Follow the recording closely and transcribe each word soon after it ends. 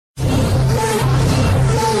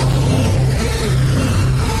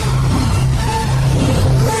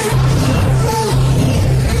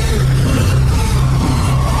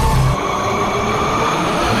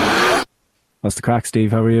What's the crack,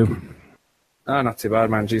 Steve? How are you? Not too bad,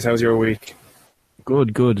 man. Jeez, how's your week?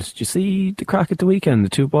 Good. Did you see the crack at the weekend? The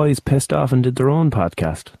two boys pissed off and did their own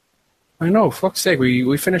podcast. I know, fuck's sake.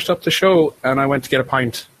 We finished up the show and I went to get a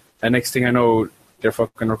pint. And next thing I know, they're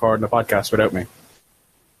fucking recording the podcast without me.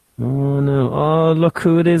 Oh, no. Oh, look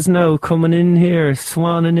who it is now, coming in here,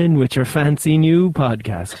 swanning in with your fancy new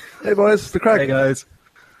podcast. Hey, boys. The crack. Hey, guys.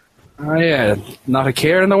 Oh, yeah. Not a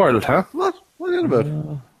care in the world, huh? What? What are you on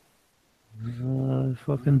about?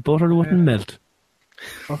 Fucking butter wouldn't melt.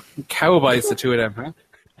 Fucking cowboys, the two of them, huh?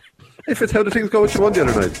 If it's how the things go with you won the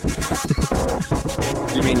other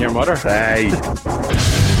night. You mean your mother? Hey.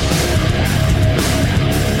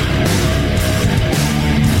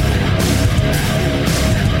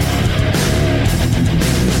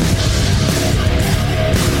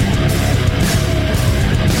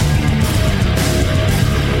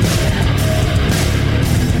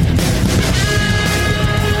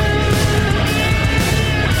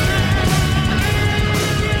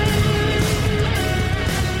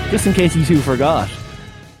 Just in case you two forgot,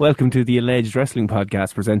 welcome to the Alleged Wrestling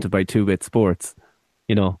Podcast presented by 2-Bit Sports.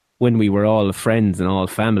 You know, when we were all friends and all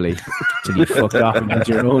family, till you fucked off and had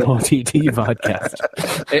your own OTT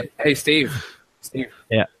podcast. Hey, Steve.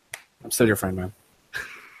 Yeah. I'm still your friend, man.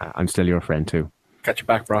 I'm still your friend too. Got your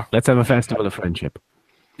back, bro. Let's have a festival of friendship.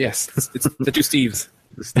 Yes, it's the two Steves.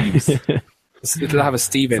 The Steves. It'll have a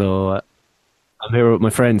Steve in. So, I'm here with my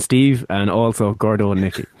friend Steve and also Gordo and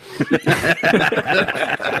Nicky.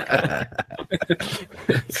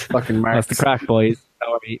 Fucking Mark. That's the crack, boys.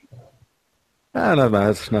 How are you? Not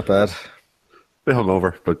bad. Bit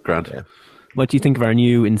hungover, but grand. Yeah. What do you think of our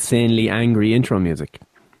new insanely angry intro music?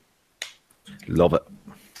 Love it.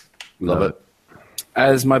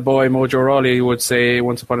 As my boy Mojo Rawley would say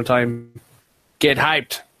once upon a time, get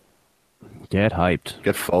hyped. Get hyped.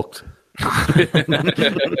 Get fucked.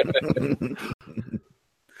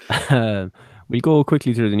 We'll go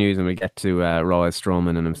quickly through the news and we'll get to Raw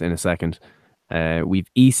Strowman in a second. We've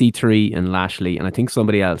EC3 and Lashley, and I think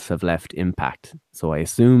somebody else have left Impact. So I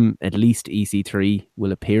assume at least EC3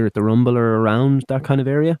 will appear at the Rumble or around that kind of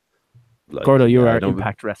area. Gordo, you're our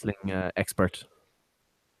Impact Wrestling expert.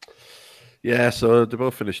 Yeah, so they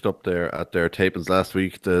both finished up there at their tapings last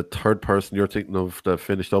week. The third person you're thinking of that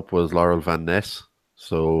finished up was Laurel Van Ness.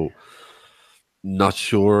 So not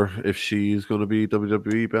sure if she's going to be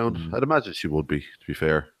WWE bound. I'd imagine she would be, to be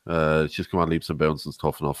fair. She's come on leaps and bounds and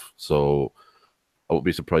tough enough. So I wouldn't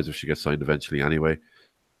be surprised if she gets signed eventually anyway.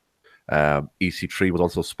 EC3 was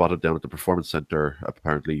also spotted down at the Performance Center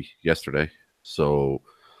apparently yesterday. So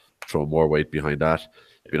throw more weight behind that.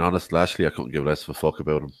 Being honest, Lashley, I couldn't give less of a fuck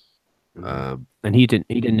about him. And he didn't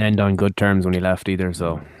end on good terms when he left either.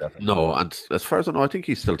 So no, and as far as I know, I think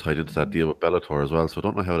he's still tied into that deal with Bellator as well. So I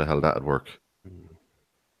don't know how the hell that would work.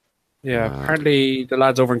 Yeah, apparently the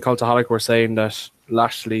lads over in Cultaholic were saying that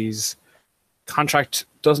Lashley's contract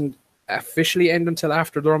doesn't officially end until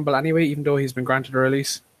after the Rumble anyway, even though he's been granted a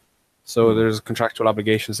release. So there's contractual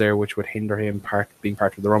obligations there which would hinder him being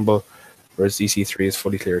part of the Rumble, whereas EC3 is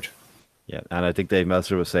fully cleared. Yeah, and I think Dave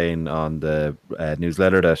Meltzer was saying on the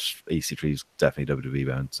newsletter that EC3 is definitely WWE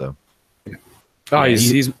bound. So, oh,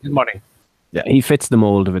 he's money. Yeah, he fits the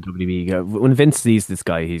mold of a WWE guy. When Vince sees this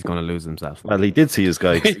guy, he's going to lose himself. Well, he did see his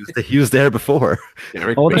guy. He was there before.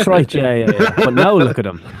 Oh, that's right. Yeah. But now look at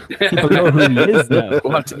him. People know who he is now.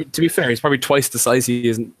 Well, to be fair, he's probably twice the size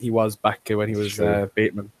he was back when he was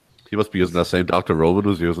Bateman. He must be using that same Dr. Roman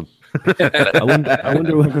was using. I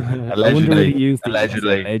wonder whether he used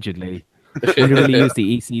allegedly. I wonder will he use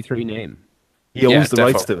the EC3 name? He owns the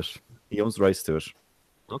rights to it.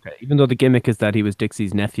 Okay, even though the gimmick is that he was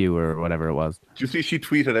Dixie's nephew or whatever it was. Do you see she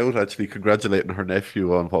tweeted out actually congratulating her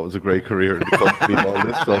nephew on what was a great career in the company and all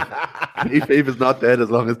this stuff? Kayfabe is not dead as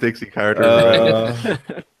long as Dixie Carter is around.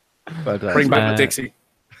 Bring back the Dixie.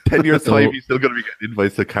 10 years time, he's still going to be getting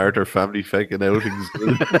invites to Carter family fucking outings.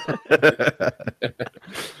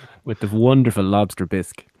 With the wonderful lobster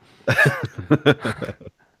bisque.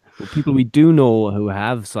 Well, people we do know who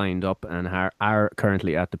have signed up and are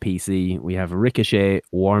currently at the PC, we have Ricochet,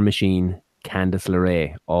 War Machine, Candice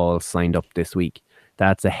LeRae all signed up this week.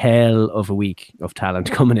 That's a hell of a week of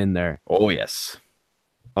talent coming in there. Oh, yes.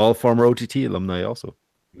 All former OTT alumni also.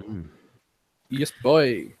 Yes,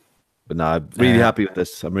 boy. But no, I'm really happy with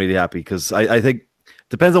this. I'm really happy because I think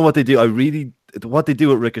depends on what they do. What they do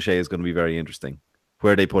with Ricochet is going to be very interesting.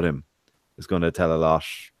 Where they put him is going to tell a lot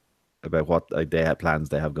about what they have plans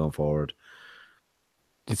they have going forward.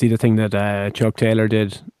 Did you see the thing that Chuck Taylor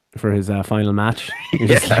did for his final match? He was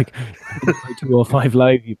just like, 205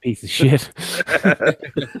 Live, you piece of shit.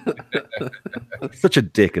 Such a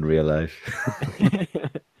dick in real life.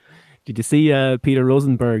 Did you see Peter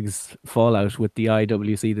Rosenberg's fallout with the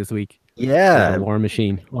IWC this week? Yeah. War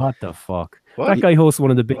Machine. What the fuck? What? That guy hosts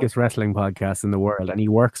one of the biggest wrestling podcasts in the world, and he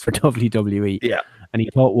works for WWE. Yeah. And he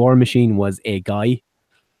thought War Machine was a guy.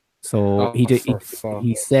 So Oh, he did. for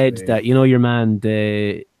He fuck's said sake. that, you know, your man,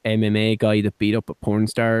 the MMA guy that beat up a porn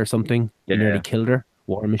star or something, he nearly Yeah. killed her.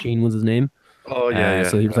 War Machine was his name. Oh yeah.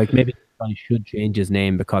 So he was like, maybe this guy should change his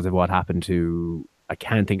name because of what happened to, I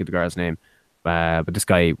can't think of the girl's name, but this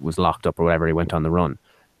guy was locked up or whatever. He went on the run.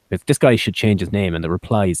 But this guy should change his name, and the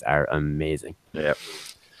replies are amazing. Yeah.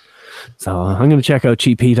 So I'm going to check out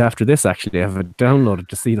Cheap Heat after this, actually. I have it downloaded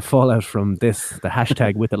to see the fallout from this, the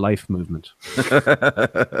hashtag with a life movement.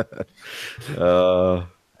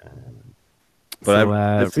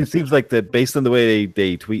 But it seems like that based on the way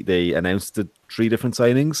they announced the 3 different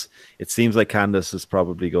signings, it seems like Candice is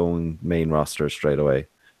probably going main roster straight away.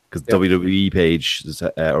 Because WWE pages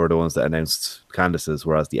are the ones that announced Candice's,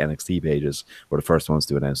 whereas the NXT pages were the first ones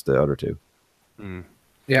to announce the other 2.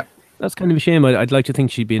 Yeah. That's kind of a shame. I'd like to think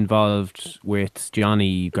she'd be involved with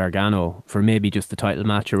Johnny Gargano for maybe just the title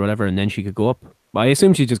match or whatever, and then she could go up. But I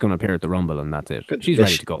assume she's just going to appear at the Rumble, and that's it. She's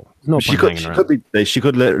ready to go. There's no point hanging around. She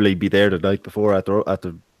could literally be there the night before at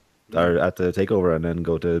the takeover, and then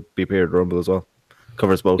go to be appear at the Rumble as well.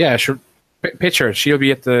 Covers both. Yeah, sure. Picture, she'll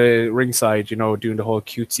be at the ringside, you know, doing the whole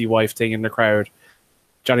cutesy wife thing in the crowd.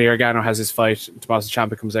 Johnny Gargano has his fight. Tommaso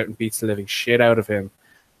Ciampa comes out and beats the living shit out of him.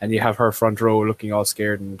 And you have her front row looking all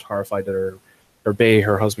scared and horrified that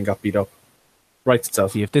her husband, got beat up. Writes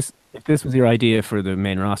itself. See, if this was your idea for the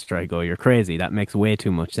main roster, I go, you're crazy. That makes way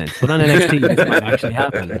too much sense. But on NXT, this might actually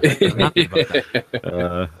happen.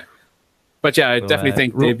 But yeah, I definitely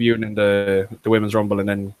think debuting in the Women's Rumble and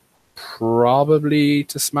then probably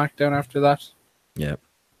to SmackDown after that. Yeah.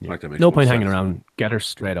 No point hanging around. Get her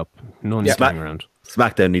straight up. No need hanging around.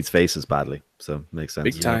 SmackDown needs faces badly, so makes sense.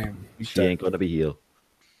 Big time. She ain't going to be heel.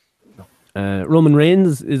 Roman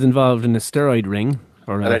Reigns is involved in a steroid ring,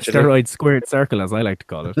 or a steroid squared circle, as I like to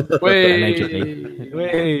call it.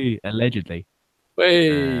 Allegedly. Allegedly.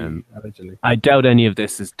 I doubt any of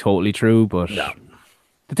this is totally true, but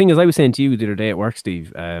the thing is, I was saying to you the other day at work,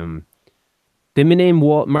 Steve, they may name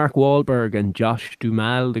Mark Wahlberg and Josh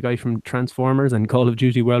Duhamel, the guy from Transformers and Call of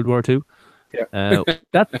Duty World War II. Yeah.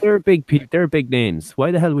 They're big names.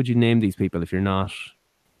 Why the hell would you name these people if you're not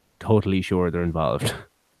totally sure they're involved?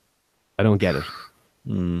 I don't get it.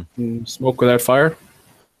 Smoke without fire.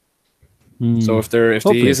 So if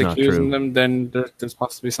he is accusing them, then there's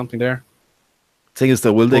possibly something there. Thing is,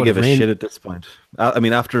 though, will they give a shit at this point? I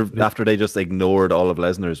mean, after they just ignored all of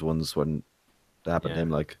Lesnar's ones when it happened to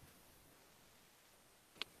him, like.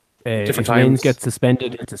 If Reigns gets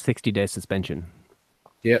suspended, it's a 60-day suspension.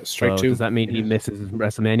 Yeah, straight to. Does that mean he misses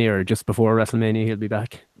WrestleMania, or just before WrestleMania he'll be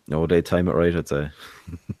back? No, they time it right, I'd say.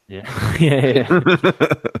 Yeah.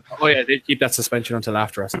 Oh yeah, they keep that suspension until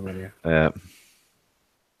after WrestleMania. Yeah.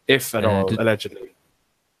 If at all, allegedly.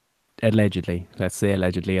 Allegedly. Let's say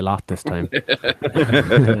allegedly a lot this time.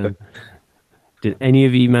 Did any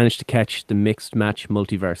of you manage to catch the mixed match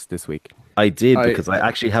multiverse this week? I did, because I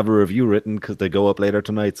actually have a review written because they go up later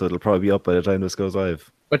tonight, so it'll probably be up by the time this goes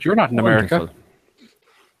live. But you're not in America.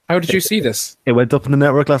 How did you see this? It went up on the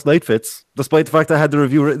network last night, Fitz. Despite the fact I had the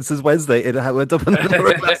review written since Wednesday, it went up on the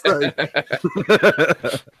network last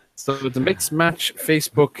night. So the mixed match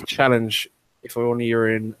Facebook challenge, if only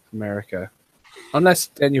you're in America. Unless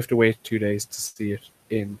then you have to wait 2 days to see it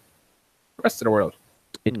in the rest of the world.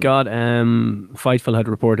 It got, Fightful had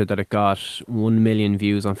reported that it got 1 million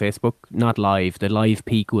views on Facebook. Not live. The live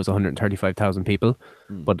peak was 135,000 people.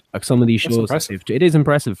 But some of these shows, it is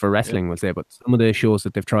impressive for wrestling, we'll say, but some of the shows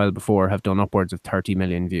that they've trialed before have done upwards of 30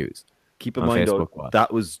 million views. Keep in mind, though,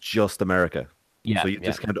 that was just America. Yeah, so you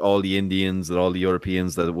discount all the Indians and all the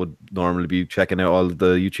Europeans that would normally be checking out all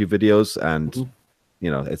the YouTube videos, and you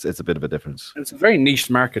know, it's a bit of a difference. It's a very niche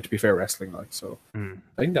market, to be fair, wrestling, like, so. I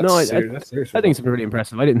think that's serious. I think it's pretty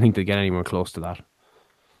impressive. I didn't think they'd get anywhere close to that.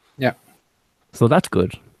 Yeah. So that's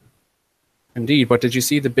good. Indeed, but did you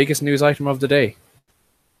see the biggest news item of the day?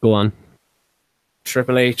 Go on.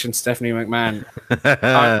 Triple H and Stephanie McMahon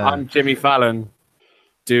on Jimmy Fallon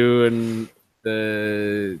doing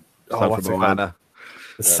the Moana.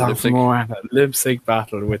 The song from Moana, lip sync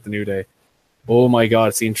battle with the New Day. Oh my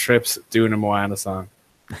God, seeing Trips doing a Moana song.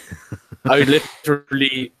 I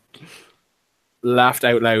literally laughed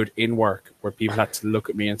out loud in work where people had to look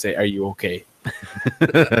at me and say, "Are you okay?"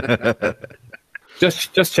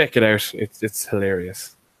 Just check it out. It's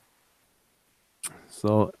hilarious.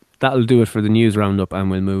 So that'll do it for the news roundup,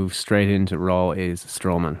 and we'll move straight into Raw is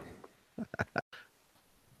Strowman.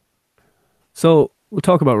 So we'll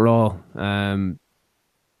talk about Raw.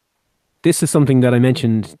 this is something that I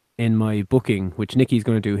mentioned in my booking, which Nicky's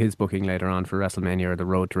going to do his booking later on for WrestleMania or the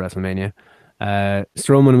road to WrestleMania.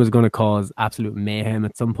 Strowman was going to cause absolute mayhem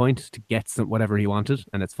at some point to get whatever he wanted,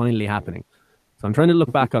 and it's finally happening. So I'm trying to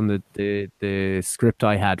look back on the script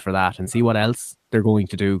I had for that and see what else they're going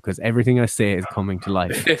to do, because everything I say is coming to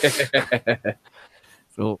life.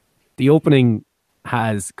 So the opening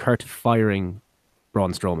has Kurt firing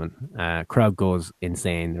Braun Strowman. Crowd goes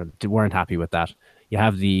insane. They weren't happy with that. You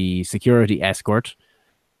have the security escort.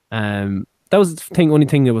 That was the only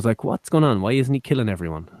thing that was like, what's going on? Why isn't he killing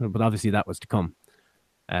everyone? But obviously that was to come.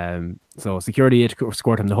 So security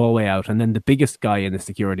escort him the whole way out, and then the biggest guy in the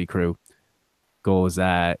security crew goes,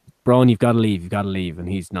 Braun, you've got to leave, and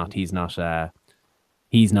he's not having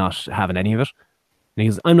any of it. And he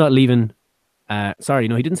goes, I'm not leaving. Sorry,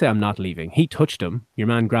 no, he didn't say I'm not leaving. He touched him. Your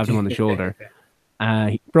man grabbed him on the shoulder.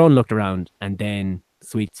 Braun looked around, and then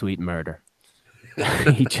sweet murder.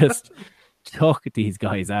 He just took these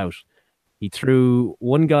guys out. He threw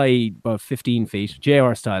one guy about 15 feet,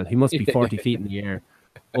 JR style. He must be 40 feet in the air,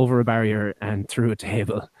 over a barrier and through a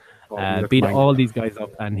table. Beat all these guys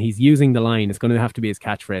up, and he's using the line. It's going to have to be his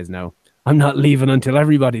catchphrase now. I'm not leaving until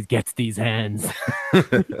everybody gets these hands.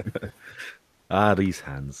 These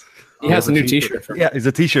hands. He has a new t-shirt. Yeah, it's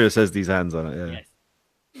a t-shirt that says these hands on it. Yeah.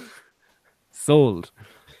 Yes. Sold.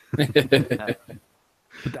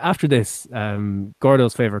 But after this,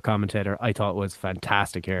 Gordo's favorite commentator, I thought was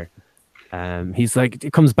fantastic here. He's like,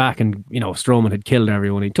 it comes back and, Strowman had killed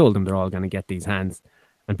everyone. He told them they're all going to get these hands.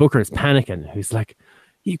 And Booker is panicking. He's like,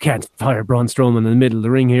 you can't fire Braun Strowman in the middle of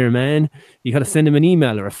the ring here, man. You got to send him an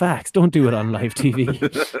email or a fax. Don't do it on live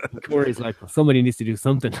TV. Corey's like, well, somebody needs to do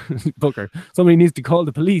something. Booker, somebody needs to call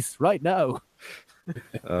the police right now.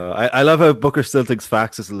 I love how Booker still thinks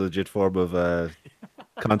fax is a legit form of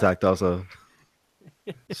contact also.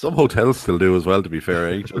 Some hotels still do as well, to be fair,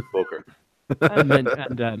 eh? Just Booker. And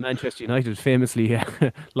Manchester United famously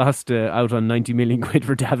lost out on 90 million quid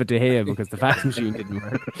for David De Gea because the fax machine didn't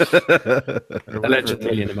work. Allegedly. $1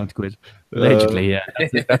 million a month quid. Allegedly, yeah.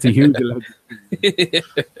 That's a huge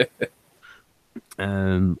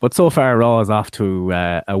but so far, Raw is off to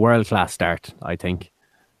a world-class start, I think.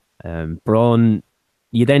 Braun,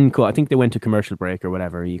 you then I think they went to commercial break or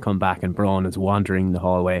whatever. You come back and Braun is wandering the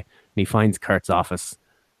hallway and he finds Kurt's office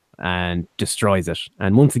and destroys it.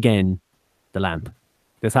 And once again, the lamp.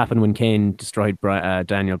 This happened when Kane destroyed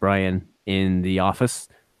Daniel Bryan in the office.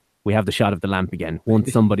 We have the shot of the lamp again. Won't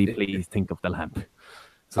somebody please think of the lamp?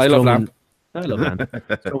 So I love lamp. Strowman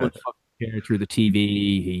fucking through the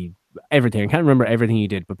TV. Everything. I can't remember everything he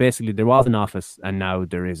did, but basically there was an office and now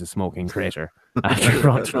there is a smoking crater after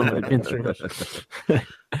Braun Strowman had been through it.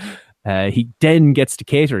 He then gets to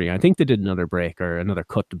catering. I think they did another break or another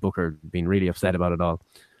cut to Booker being really upset about it all.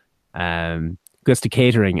 Goes to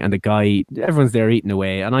catering and the guy, everyone's there eating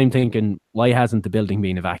away, and I'm thinking, why hasn't the building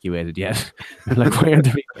been evacuated yet? Like, why aren't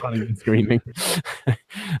the people running and screaming?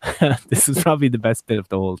 This is probably the best bit of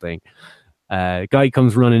the whole thing. Guy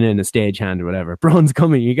comes running in, a stagehand or whatever. Braun's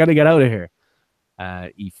coming, you got to get out of here.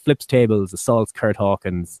 He flips tables, assaults Kurt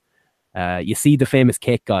Hawkins. You see the famous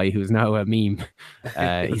cake guy who's now a meme.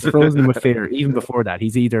 He's frozen with fear. Even before that,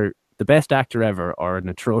 he's either the best actor ever or an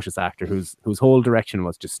atrocious actor whose whole direction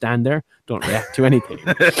was just stand there, don't react to anything.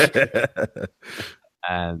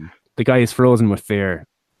 The guy is frozen with fear.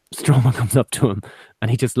 Strowman comes up to him and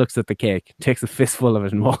he just looks at the cake, takes a fistful of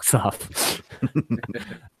it and walks off.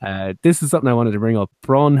 This is something I wanted to bring up.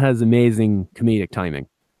 Braun has amazing comedic timing.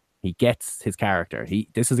 He gets his character.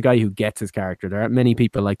 This is a guy who gets his character. There aren't many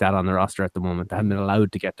people like that on the roster at the moment that haven't been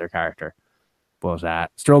allowed to get their character. But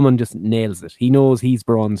Strowman just nails it. He knows he's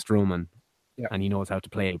Braun Strowman, and he knows how to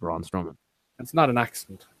play Braun Strowman. It's not an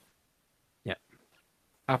accident. Yeah.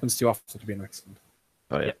 Happens too often to be an accident.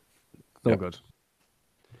 Oh, yeah. So good.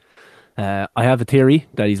 I have a theory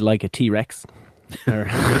that he's like a T-Rex. So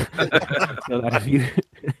that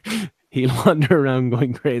he'll wander around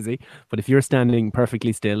going crazy, but if you're standing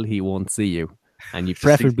perfectly still, he won't see you. And you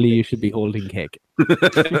should be holding cake.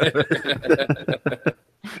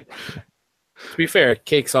 To be fair,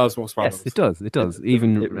 cake solves most problems. Yes, it does.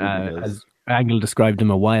 Even really as Angle described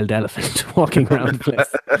him, a wild elephant walking around the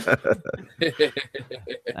place.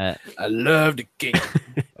 I love the cake.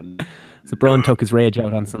 So Braun took his rage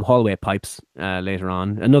out on some hallway pipes later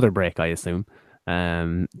on. Another break, I assume.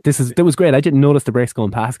 That was great. I didn't notice the breaks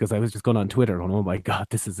going past because I was just going on Twitter going, oh my God,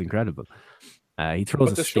 this is incredible. He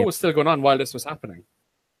throws but the show was still going on while this was happening.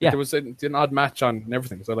 Yeah. There was an odd match on and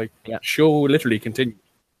everything. So show literally continued.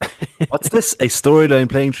 What's this? A storyline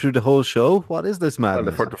playing through the whole show? What is this, man?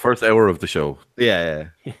 The first hour of the show. Yeah.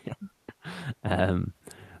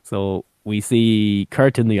 So we see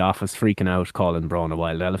Kurt in the office freaking out, calling Braun a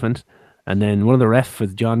wild elephant. And then one of the ref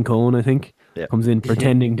is John Cohn, I think, comes in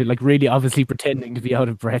pretending to, like, really obviously pretending to be out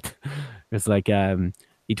of breath. It's like,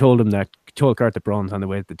 he told Kurt that Braun's on the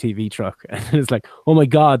way to the TV truck. And it's like, oh my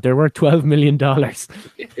God, they're worth $12 million.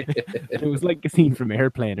 It was like a scene from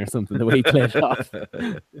Airplane or something, the way he played it off.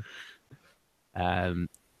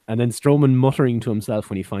 And then Strowman muttering to himself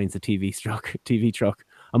when he finds the TV truck.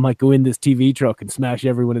 I might go in this TV truck and smash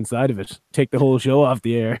everyone inside of it. Take the whole show off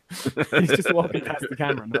the air. He's just walking past the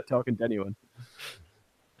camera, not talking to anyone.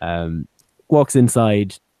 Walks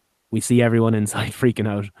inside. We see everyone inside freaking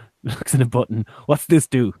out. Looks at a button. What's this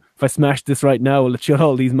do? If I smash this right now, will it shut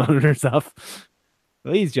all these monitors off?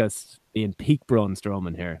 Well, he's just being peak Braun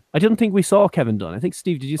Strowman here. I didn't think we saw Kevin Dunn. I think,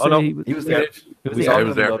 Steve, did you say he was there? He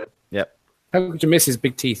was there. Yep. How could you miss his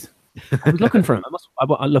big teeth? I was looking for him.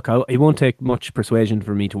 It won't take much persuasion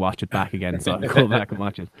for me to watch it back again, so I'll go back and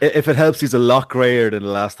watch it. If it helps, he's a lot grayer than the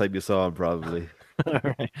last time you saw him, probably. All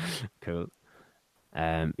right, cool.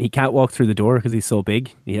 He can't walk through the door because he's so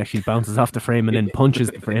big. He actually bounces off the frame and then punches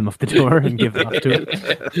the frame off the door and gives it off to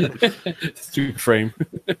it. Stupid frame.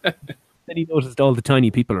 Then he noticed all the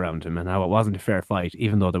tiny people around him and how it wasn't a fair fight,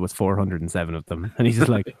 even though there was 407 of them. And he's just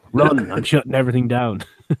like, run, I'm shutting everything down.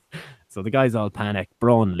 So the guys all panic.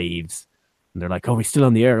 Braun leaves. And they're like, oh, he's still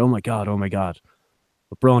on the air. Oh, my God. Oh, my God.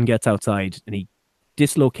 But Braun gets outside and he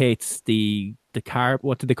dislocates the car.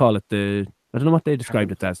 What did they call it? I don't know what they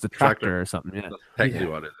described it as. The tractor or something. Yeah. Technically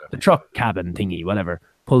what is it? The truck cabin thingy, whatever.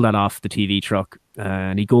 Pull that off the TV truck.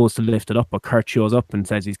 And he goes to lift it up. But Kurt shows up and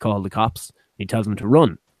says he's called the cops. He tells him to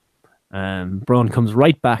run. Braun comes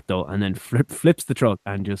right back, though, and then flips the truck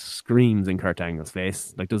and just screams in Kurt Angle's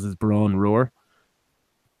face. Like, does his Braun roar?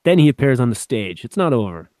 Then he appears on the stage. It's not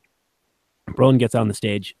over. Braun gets on the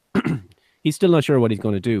stage. He's still not sure what he's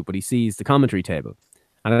going to do, but he sees the commentary table.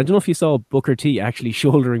 And I don't know if you saw Booker T actually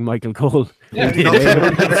shouldering Michael Cole. Was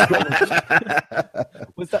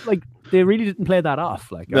that like, they really didn't play that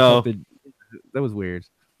off? Like, no. That was weird.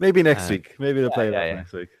 Maybe next week. Maybe they'll play that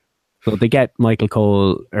next week. So they get Michael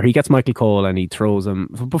Cole, or he gets Michael Cole and he throws him.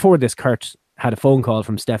 Before this, Kurt had a phone call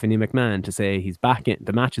from Stephanie McMahon to say he's back in,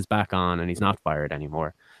 the match is back on and he's not fired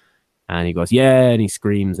anymore. And he goes, yeah, and he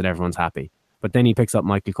screams and everyone's happy. But then he picks up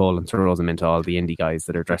Michael Cole and throws him into all the indie guys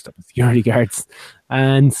that are dressed up as security guards.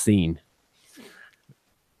 And scene.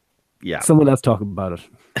 Yeah. Someone else talk about it.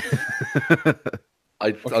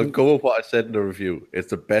 I'll go with what I said in the review. It's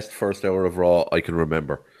the best first hour of Raw I can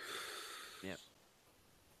remember. Yeah.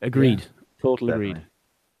 Agreed. Yeah. Total agreed.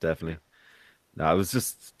 Definitely. No,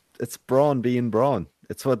 it's Braun being Braun.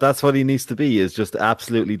 That's what he needs to be, is just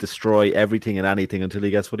absolutely destroy everything and anything until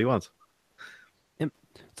he gets what he wants. Yep.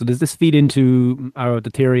 So does this feed into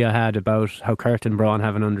the theory I had about how Kurt and Braun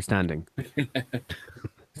have an understanding?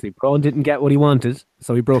 See, Braun didn't get what he wanted,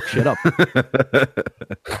 so he broke shit up.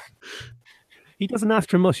 He doesn't ask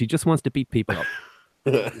for much. He just wants to beat people up.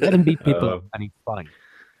 Let him beat people up and he's fine.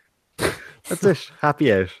 That's it.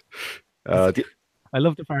 Happy out. I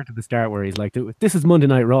love the part at the start where he's like, this is Monday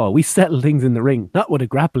Night Raw. We settle things in the ring, not with a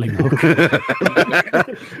grappling hook.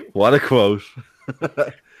 What a quote.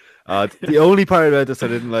 The only part about this I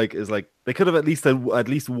didn't like is, like, they could have at least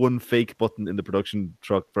one fake button in the production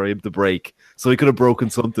truck for him to break, so he could have broken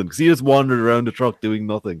something, because he just wandered around the truck doing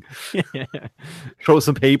nothing. Throw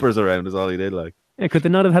some papers around is all he did. Like, yeah, could they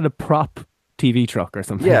not have had a prop TV truck or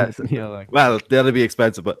something? Yeah, well, that'd be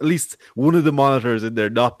expensive, but at least one of the monitors in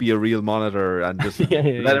there not be a real monitor and just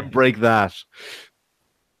let him break that.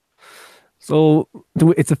 So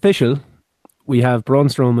it's official. We have Braun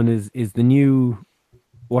Strowman is the new,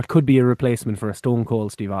 what could be a replacement for a Stone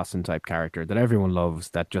Cold Steve Austin type character that everyone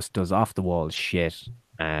loves, that just does off the wall shit.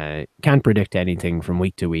 Can't predict anything from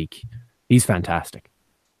week to week. He's fantastic.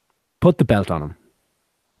 Put the belt on him.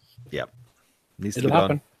 Yep. It'll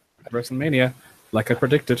happen. At WrestleMania, like I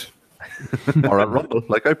predicted. Or at Rumble,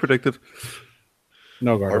 like I predicted.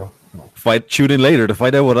 No, Gordo. Tune in later to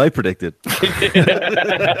find out what I predicted.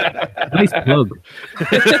 Nice plug.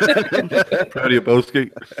 Proud of you,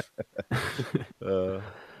 Boski.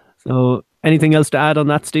 So, anything else to add on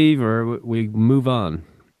that, Steve, or we move on?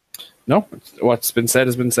 No, what's been said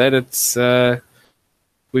has been said. It's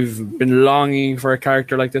we've been longing for a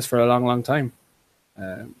character like this for a long, long time.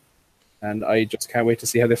 And I just can't wait to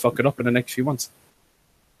see how they fuck it up in the next few months.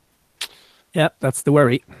 Yeah, that's the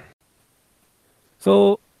worry.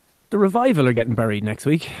 So, the Revival are getting buried next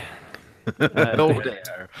week. No, they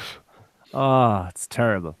are. Oh, it's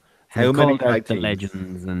terrible. How many the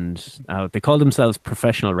legends, and they call themselves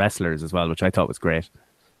professional wrestlers as well, which I thought was great.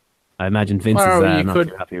 I imagine Vince is not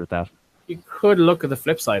too happy with that. You could look at the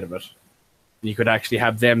flip side of it. You could actually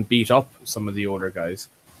have them beat up some of the older guys.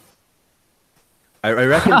 I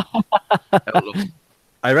reckon.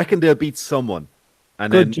 I reckon they'll beat someone,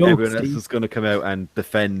 and Good then joke, everyone else Steve. is going to come out and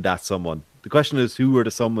defend that someone. The question is, who were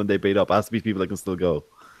the someone they beat up? It has to be people that can still go.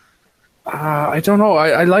 I don't know.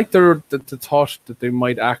 I like the thought that they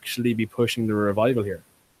might actually be pushing the revival here.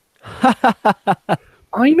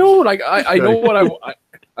 I know, like I know what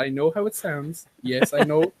I know how it sounds. Yes, I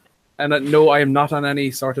know, and no, I am not on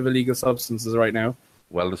any sort of illegal substances right now.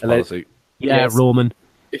 Wellness policy. Yeah, Yes. Roman.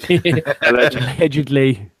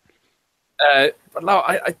 Allegedly. But no,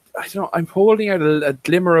 I don't know. I'm holding out a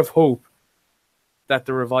glimmer of hope that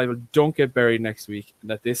the revival don't get buried next week, and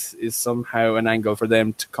that this is somehow an angle for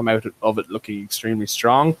them to come out of it looking extremely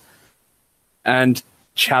strong and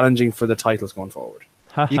challenging for the titles going forward.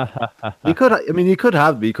 You could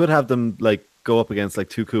have them like go up against like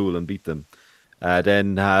Too Cool and beat them,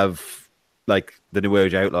 then have like the New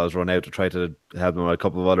Age Outlaws run out to try to have them with a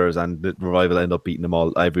couple of others, and the revival end up beating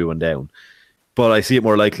everyone down. But I see it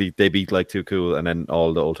more likely they beat like Too Cool, and then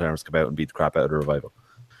all the old timers come out and beat the crap out of the revival.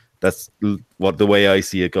 That's the way I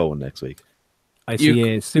see it going next week. I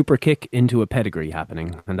see a super kick into a pedigree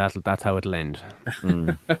happening, and that's how it'll end.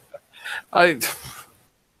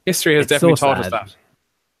 History has It's definitely so taught us sad. that.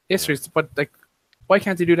 History's, but like, why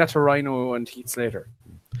can't they do that to Rhino and Heath Slater?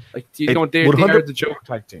 Like, they are the joke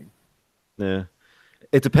type team. Yeah,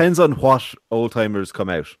 it depends on what old timers come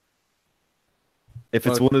out. If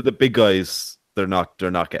it's one of the big guys, they're not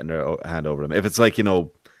getting their hand over them. If it's like,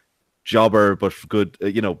 jobber but good,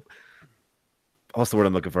 what's the word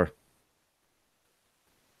I'm looking for?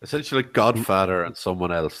 Essentially, like Godfather and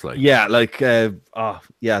someone else. Like, Yeah, like basically,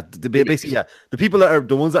 the people that are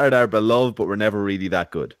the ones that are there beloved, but were never really that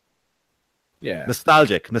good. Yeah.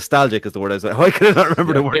 Nostalgic is the word I was like. Why could I not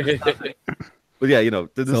remember the word? But yeah,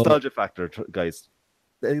 the nostalgia factor, guys.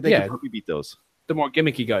 They can probably beat those. The more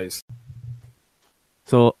gimmicky guys.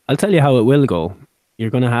 So I'll tell you how it will go. You're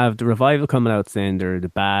going to have the revival coming out saying they're the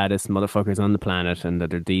baddest motherfuckers on the planet and that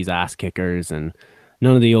they're these ass kickers and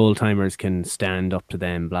none of the old timers can stand up to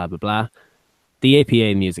them, blah, blah, blah. The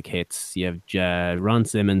APA music hits. You have Ron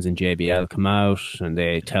Simmons and JBL come out and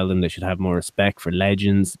they tell them they should have more respect for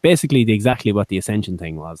legends. Basically, exactly what the Ascension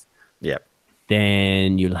thing was. Yeah.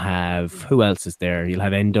 Then you'll have, who else is there? You'll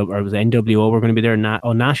have NWO, we're going to be there.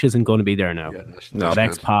 Nash isn't going to be there now. no,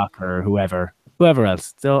 X-Pac or whoever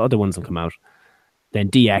else. The other ones will come out. Then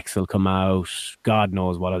DX will come out. God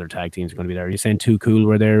knows what other tag teams are going to be there. You're saying Too Cool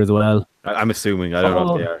were there as well? I'm assuming. I don't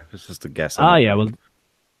know if they are. It's just a guess. Yeah. Well,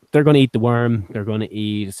 they're going to eat the worm. They're going to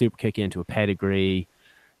eat a super kick into a pedigree.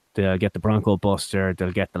 They'll get the Bronco Buster.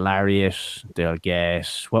 They'll get the Lariat. They'll get,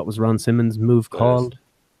 what was Ron Simmons' move called?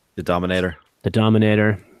 The Dominator. The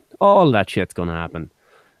Dominator. All that shit's going to happen.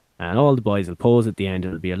 And all the boys will pose at the end.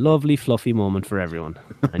 It'll be a lovely, fluffy moment for everyone.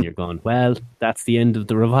 And you're going, well, that's the end of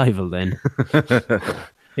the revival then.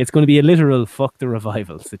 It's going to be a literal fuck the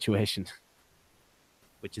revival situation.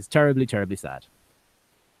 Which is terribly, terribly sad.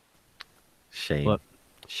 Shame. But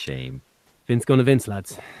Shame. Vince gonna Vince,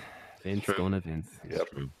 lads. Vince gonna Vince. Yep.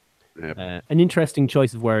 An interesting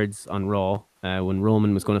choice of words on Raw when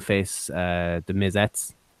Roman was going to face the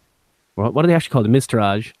Mizettes. What do they actually call it?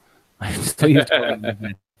 Miztourage. I still used to call it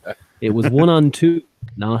Mizettes. It was 1-on-2,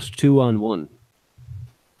 not 2-on-1.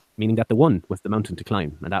 Meaning that the one was the mountain to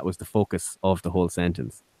climb, and that was the focus of the whole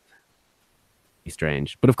sentence.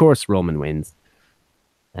 Strange. But of course, Roman wins.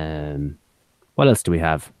 What else do we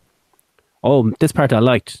have? Oh, this part I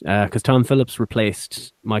liked, because Tom Phillips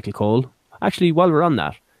replaced Michael Cole. Actually, while we're on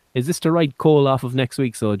that, is this to write Cole off of next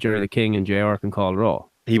week so Jerry the King and JR can call Raw?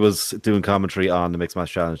 He was doing commentary on the Mixed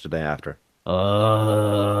Match Challenge the day after.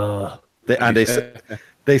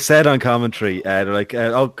 They said on commentary, they're like,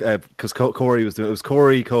 because Corey was doing it was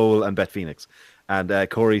Corey, Cole, and Beth Phoenix, and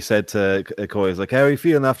Corey said to Corey, he's like, "How are you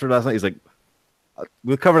feeling after last night?" He's like,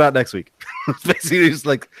 "We'll cover that next week." Basically, he's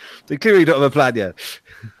like, they clearly don't have a plan yet.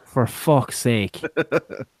 For fuck's sake.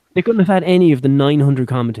 They couldn't have had any of the 900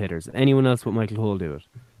 commentators. Anyone else but Michael Cole do it.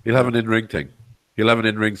 He'll have an in-ring thing. He'll have an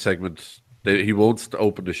in-ring segment. He won't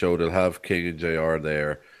open the show. They'll have King and JR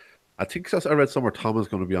there. I think I read somewhere Tom is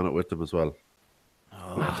going to be on it with them as well.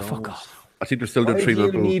 Fuck off. I think they're still doing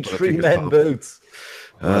three-man boots. Need but I think three-man it's Tom. boots.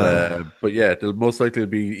 But yeah, they'll most likely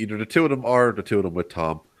be either the two of them or the two of them with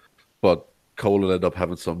Tom. But Cole will end up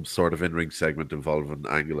having some sort of in-ring segment involving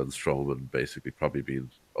Angle and Strowman, basically probably being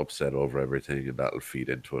upset over everything, and that'll feed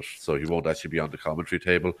into it. So he won't actually be on the commentary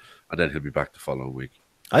table, and then he'll be back the following week.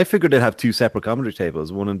 I figured they'd have two separate commentary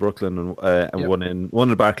tables, one in Brooklyn and one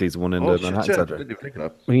in Barclays, one in the Manhattan Center. Didn't even think of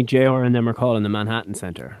that. We need JR and them are calling the Manhattan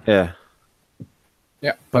Center. Yeah.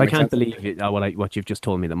 Yeah, But I can't believe what you've just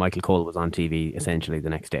told me, that Michael Cole was on TV essentially the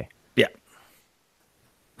next day. Yeah.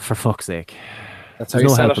 For fuck's sake. That's how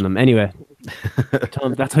There's you no sell helping it. him. Anyway,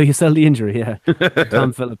 Tom, that's how you sell the injury, yeah.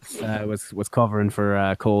 Tom Phillips was covering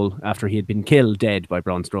for Cole after he had been killed dead by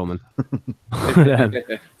Braun Strowman.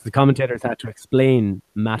 The commentators had to explain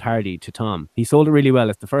Matt Hardy to Tom. He sold it really well.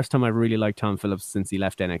 It's the first time I've really liked Tom Phillips since he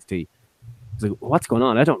left NXT. He's like, what's going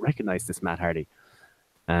on? I don't recognize this Matt Hardy.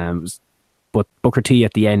 But Booker T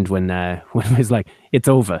at the end when it was like, it's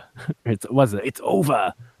over. It's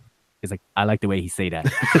over. He's like, I like the way he say that.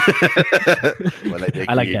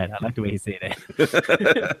 I like that. I like the way he say that.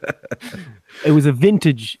 It was a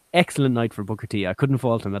vintage, excellent night for Booker T. I couldn't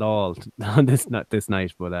fault him at all on this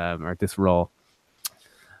night, but or this Raw.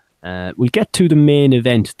 We'll get to the main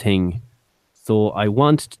event thing. So I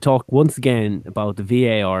want to talk once again about the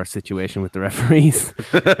VAR situation with the referees.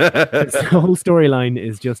 The whole storyline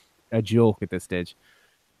is just a joke at this stage.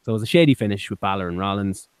 So it was a shady finish with Balor and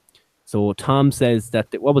Rollins. So Tom says that,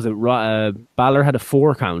 what was it? Balor had a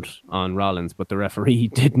 4 count on Rollins, but the referee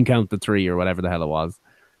didn't count the 3 or whatever the hell it was.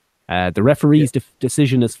 The referee's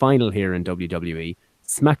decision is final here in WWE.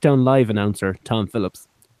 SmackDown Live announcer Tom Phillips.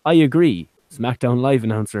 I agree. SmackDown Live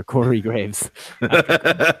announcer Corey Graves.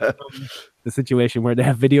 The situation where they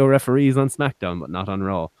have video referees on SmackDown but not on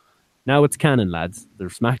Raw. Now it's canon, lads. The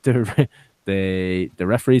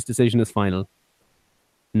referee's decision is final.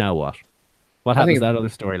 Now what? What happened to that other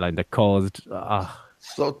storyline that caused...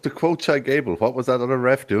 So to quote Chad Gable, what was that other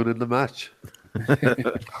ref doing in the match?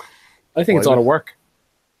 I think it's out of work.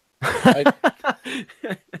 I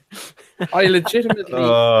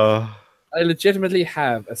legitimately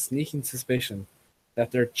have a sneaking suspicion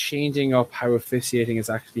that they're changing up how officiating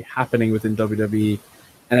is actually happening within WWE,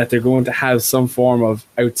 and that they're going to have some form of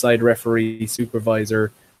outside referee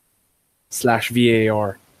supervisor /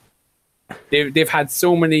 VAR. They've had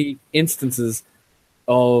so many instances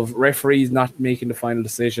of referees not making the final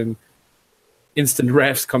decision, instant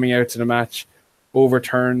refs coming out to the match,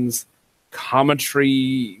 overturns,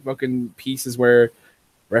 commentary fucking pieces where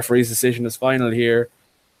referee's decision is final here.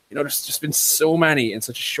 You know, there's just been so many in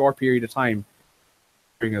such a short period of time.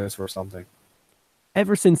 Bring us for something.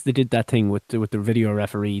 Ever since they did that thing with the video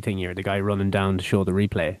referee thing here, the guy running down to show the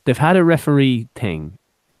replay, they've had a referee thing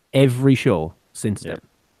every show since then.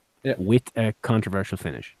 Yeah. With a controversial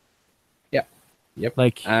finish. Yeah. Yep.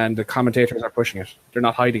 And the commentators are pushing it. They're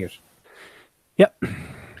not hiding it. Yep.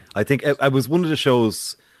 I think I was one of the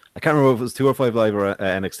shows, I can't remember if it was 205 Live or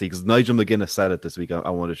NXT, because Nigel McGuinness said it this week on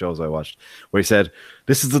one of the shows I watched, where he said,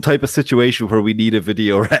 this is the type of situation where we need a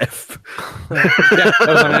video ref. Yeah, that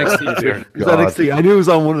was on NXT too. NXT. I knew it was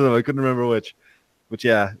on one of them. I couldn't remember which. But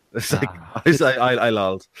yeah, it's like, I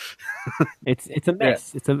lolled. It's a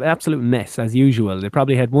mess. Yeah. It's an absolute mess, as usual. They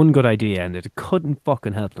probably had one good idea and they couldn't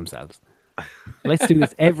fucking help themselves. Let's do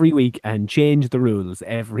this every week and change the rules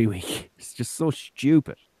every week. It's just so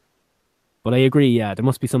stupid. But I agree, yeah, there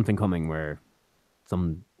must be something coming where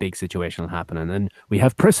some big situation will happen and then we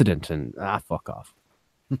have precedent and fuck off.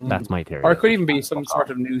 That's my theory. Or it could even be some sort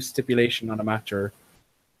of new stipulation on a match or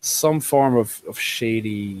some form of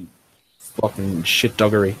shady fucking shit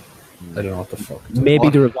duggery. I don't know what the fuck. Maybe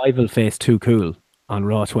the Revival face too cool on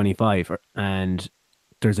Raw 25 and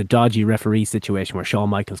there's a dodgy referee situation where Shawn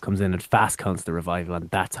Michaels comes in and fast counts the Revival and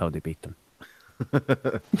that's how they beat them.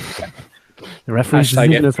 The referee's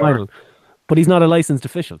decision is final. But he's not a licensed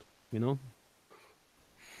official, you know?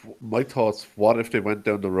 My thoughts, what if they went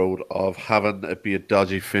down the road of having it be a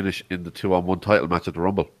dodgy finish in the 2-on-1 title match at the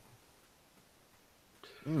Rumble?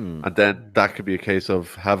 And then that could be a case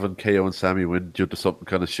of having KO and Sammy win due to something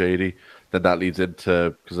kind of shady. Then that leads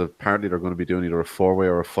into, because apparently they're going to be doing either a 4-way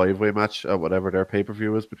or a 5-way match at whatever their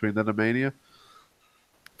pay-per-view is between them and Mania.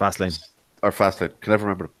 Fastlane. Or Fastlane. Can never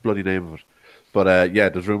remember the bloody name of it. But yeah,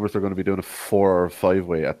 there's rumours they're going to be doing a 4 or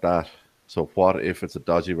 5-way at that. So what if it's a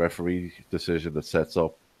dodgy referee decision that sets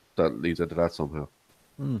up, that leads into that somehow?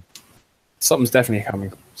 Something's definitely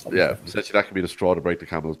coming. Essentially that could be the straw to break the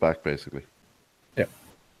camel's back, basically. Yeah.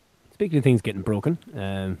 Speaking of things getting broken,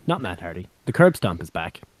 not Matt Hardy, the curb stomp is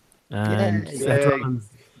back. And Seth Rollins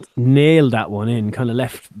nailed that one in, kind of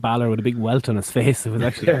left Balor with a big welt on his face. It was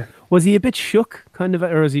actually, was he a bit shook, kind of,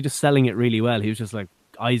 or was he just selling it really well? He was just like,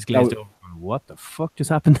 eyes glazed over. What the fuck just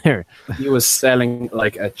happened there? He was selling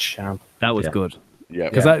like a champ. That was good. Yeah.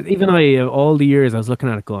 Because even all the years I was looking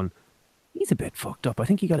at it going, he's a bit fucked up. I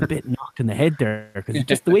think he got a bit knocked in the head there. Because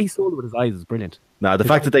just the way he sold it with his eyes was brilliant. No, the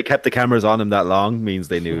fact that they kept the cameras on him that long means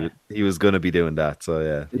they knew he was going to be doing that.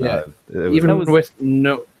 So yeah. Even with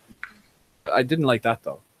no... I didn't like that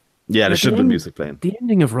though. Yeah, there should have been music playing. The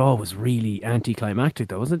ending of Raw was really anticlimactic,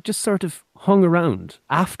 though. Wasn't it? Just sort of hung around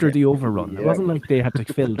after the overrun. It wasn't like they had to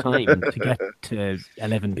fill time to get to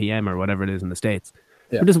 11 p.m. or whatever it is in the States.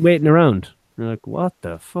 We're just waiting around. You're like, what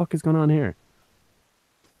the fuck is going on here?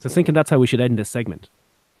 So I was thinking that's how we should end this segment.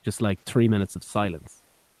 Just like 3 minutes of silence.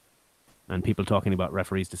 And people talking about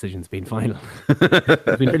referees' decisions being final.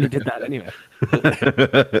 We nearly did that anyway.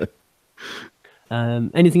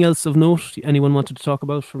 Anything else of note anyone wanted to talk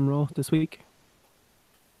about from Raw this week?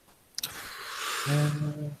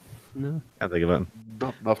 No. Can't think of it.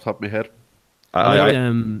 Not off the top of my head.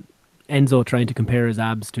 Enzo trying to compare his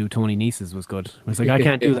abs to Tony Nese's was good. I was like, I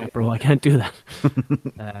can't do that, bro. I can't do that.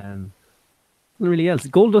 Really else.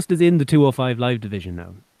 Goldust is in the 205 Live division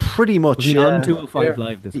now. Pretty much. Was he on 205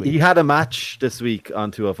 Live this week? He had a match this week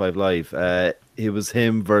on 205 Live. It was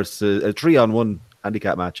him versus a 3-on-1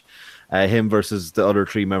 handicap match. Him versus the other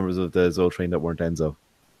 3 members of the Zo Train that weren't Enzo.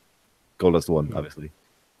 Goldust won, obviously.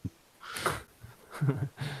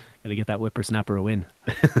 Gotta get that whippersnapper a win.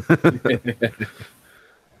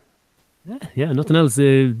 Yeah, nothing else.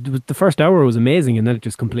 The first hour was amazing, and then it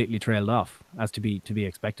just completely trailed off, as to be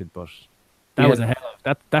expected. But that was a hell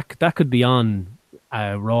of that could be on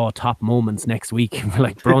Raw top moments next week.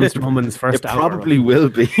 Like Braun Strowman's first hour. It probably will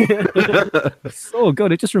be. So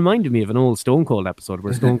good. It just reminded me of an old Stone Cold episode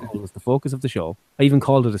where Stone Cold was the focus of the show. I even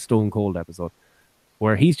called it a Stone Cold episode,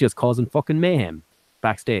 where he's just causing fucking mayhem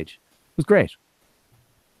backstage. It was great.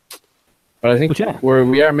 But I think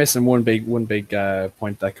we are missing one big point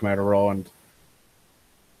that came out of Raw, and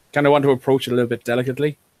kind of want to approach it a little bit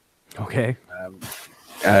delicately. Okay.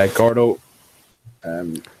 Gordo,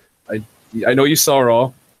 I know you saw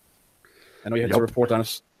Raw. I know you had to report on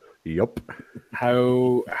it. Yup.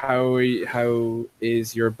 How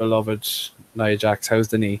is your beloved Nia Jax? How's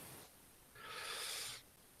the knee?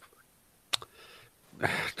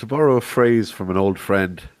 To borrow a phrase from an old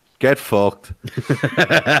friend, get fucked.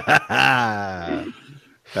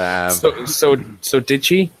 So did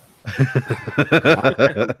she?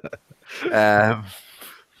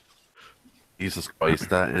 Jesus Christ,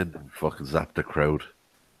 that ending fucking zapped the crowd.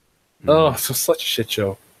 Oh, it was such a shit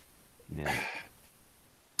show. Yeah.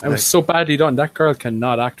 It was so badly done. That girl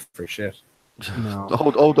cannot act for shit. No.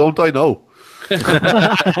 Oh, don't I know?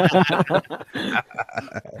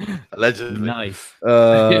 Allegedly. Nice.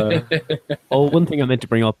 One thing I meant to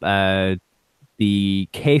bring up, the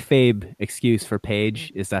kayfabe excuse for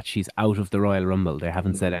Paige is that she's out of the Royal Rumble. They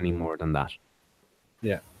haven't said any more than that.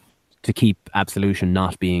 Yeah. To keep Absolution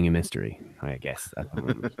not being a mystery, I guess. At the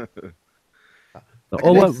moment.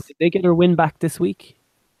 Did they get her win back this week?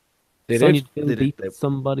 They Sonya did. Deville beat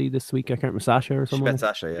somebody this week. I can't remember, Sasha or someone.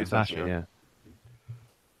 Sasha, Yeah.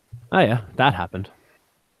 Oh yeah, that happened.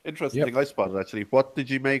 Interesting thing I spotted, actually. What did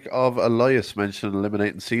you make of Elias mentioning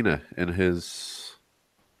eliminating Cena in his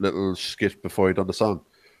little skit before he done the song?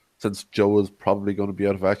 Since Joe is probably going to be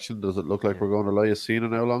out of action, does it look like we're going to Elias Cena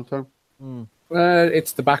now long term?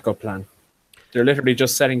 It's the backup plan. They're literally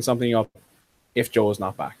just setting something up if Joe's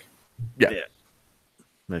not back. Yeah.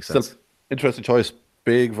 Makes sense. Still, interesting choice.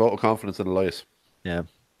 Big vote of confidence in Elias. Yeah.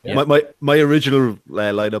 My original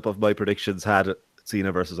lineup of my predictions had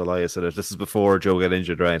Cena versus Elias in it. This is before Joe got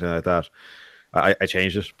injured or anything like that. I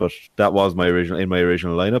changed it, but that was my original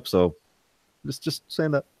lineup. So just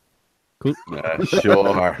saying that. Cool.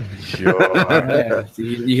 Sure. Yeah,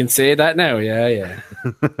 you can say that now. Yeah.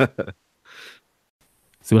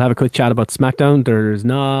 So we'll have a quick chat about SmackDown. There's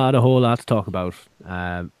not a whole lot to talk about.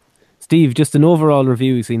 Steve, just an overall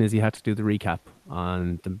review, seeing as you had to do the recap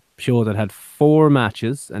on the show that had 4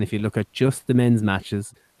 matches, and if you look at just the men's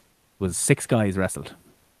matches, was 6 guys wrestled.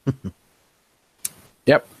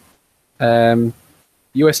 Yep.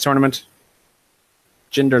 US tournament.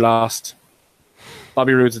 Jinder lost.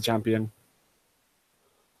 Bobby Roode's the champion.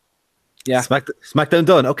 Yeah. SmackDown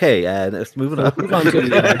done. Okay, let's move on.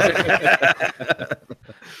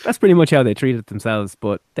 That's pretty much how they treated themselves,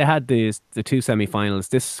 but they had the 2 semi-finals.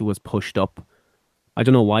 This was pushed up. I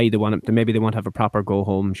don't know why maybe they want to have a proper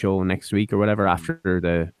go-home show next week or whatever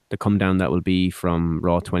after the come-down that will be from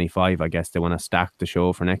Raw 25. I guess they want to stack the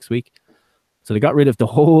show for next week. So they got rid of the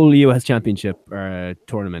whole US Championship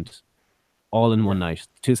tournament all in one night.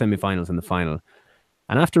 2 semi-finals and the final.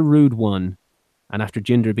 And after Roode won, and after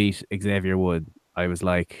Jinder beat Xavier Wood, I was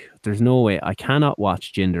like, there's no way. I cannot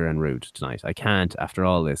watch Jinder and Roode tonight. I can't after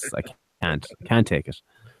all this. I can't take it.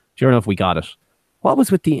 Sure enough, we got it. What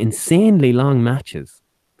was with the insanely long matches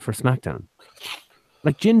for SmackDown?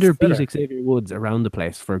 Like Jinder beat Xavier Woods around the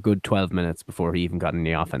place for a good 12 minutes before he even got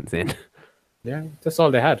any offense in. Yeah, that's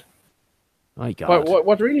all they had. My God. But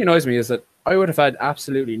what really annoys me is that I would have had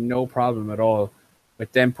absolutely no problem at all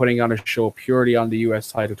with them putting on a show purely on the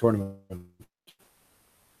US title tournament.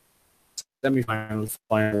 Semi-finals,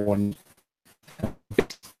 final one.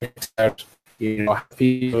 You know,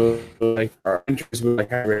 people like our entries were like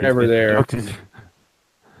never there.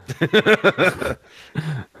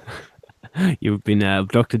 You've been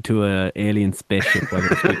abducted to an alien spaceship.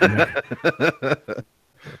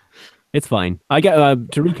 It's fine. I get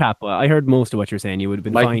to recap. I heard most of what you're saying. You would have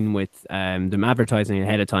been fine with them advertising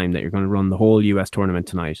ahead of time that you're going to run the whole US tournament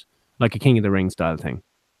tonight, like a King of the Ring style thing.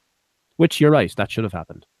 Which you're right, that should have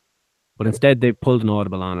happened. But instead, they pulled an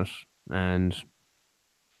audible on it, and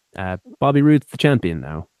Bobby Roode's the champion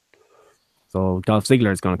now. So Dolph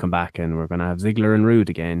Ziggler is going to come back, and we're going to have Ziggler and Roode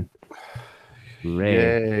again. Hooray!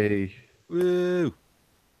 Yay! Woo!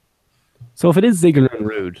 So if it is Ziggler and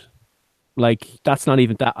Roode, like that's not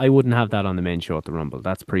even that. I wouldn't have that on the main show at the Rumble.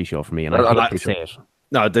 That's pre-show for me, and I hate to say it.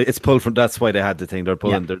 No, it's pulled from. That's why they had the thing. They're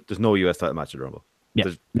pulling. Yeah. There's no US title match at the Rumble. Yeah,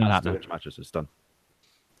 there's not happening. Matches. It's done.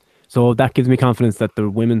 So that gives me confidence that the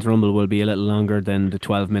women's Rumble will be a little longer than the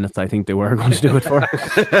 12 minutes I think they were going to do it for.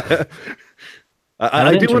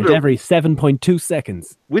 I do wonder every 7.2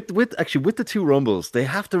 seconds. With the two Rumbles, they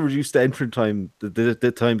have to reduce the entrance time,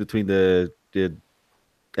 the time between the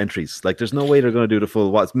entries. Like, there's no way they're going to do the full.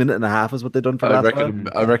 What's minute and a half is what they've done for that.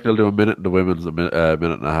 I reckon they'll do a minute in the women's, a minute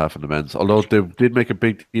and a half in the men's. Although they did make a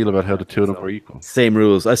big deal about how the two of them were equal. Same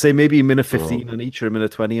rules. I say maybe a minute 15 on each or a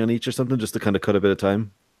minute 20 on each or something, just to kind of cut a bit of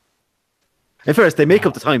time. In first, they make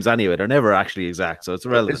up the times anyway. They're never actually exact, so it's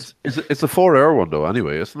irrelevant. It's a 4-hour one though,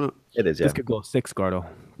 anyway, isn't it? It is. Yeah. This could go 6, Gordo.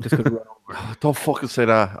 This could run over. Don't fucking say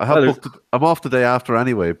that. I'm off the day after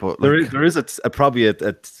anyway. But there is probably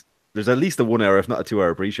there's at least a 1 hour, if not a 2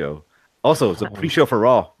 hour pre-show. Also, it's a pre-show for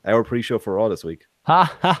Raw. Our pre-show for Raw this week.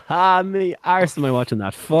 Ha ha ha! Me arse am I watching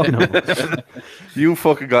that? Fuck no. You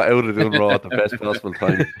fucking got out of doing Raw at the best possible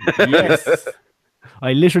time. Yes.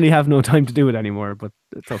 I literally have no time to do it anymore, but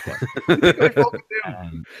it's okay.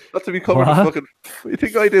 Not to be covering a fucking. You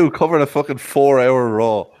think I do covering a fucking 4-hour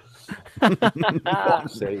Raw?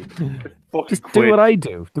 Just do what I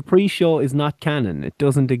do. The pre-show is not canon. It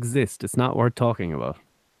doesn't exist. It's not worth talking about.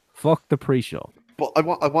 Fuck the pre-show. But I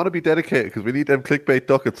want to be dedicated because we need them clickbait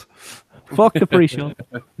ducats. Fuck the pre-show.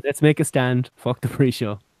 Let's make a stand. Fuck the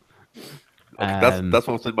pre-show. Okay, that's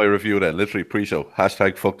what's in my review then. Literally pre-show. #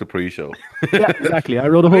 fuck the pre-show. Yeah, exactly. I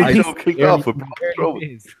wrote a whole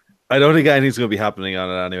piece. I don't think anything's going to be happening on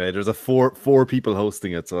it anyway. There's four people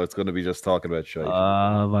hosting it, so it's going to be just talking about shit.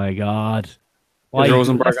 Oh my god. Why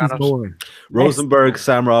Rosenberg on it? Rosenberg,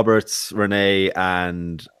 Sam Roberts, Renee,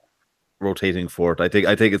 and rotating fourth. I think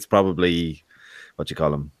it's probably what you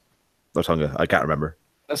call him. Lotunga. I can't remember.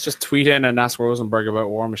 Let's just tweet in and ask Rosenberg about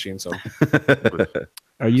War Machine. So,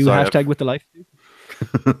 are you hashtag with the life?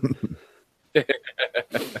 A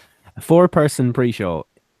 4-person pre-show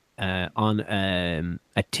on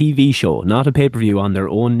a TV show, not a pay-per-view, on their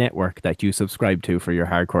own network that you subscribe to for your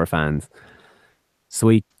hardcore fans.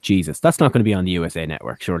 Sweet Jesus, that's not going to be on the USA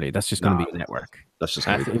Network. Surely, that's just going to be a network. That's just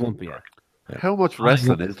it won't be. How much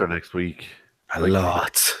wrestling is there next week? A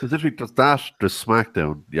lot. There's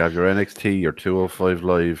Smackdown. You have your NXT, your 205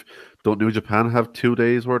 Live. Don't New Japan have 2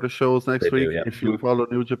 days worth of shows next week? Yeah. If you follow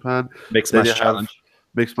New Japan, Mixed Match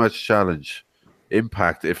Challenge,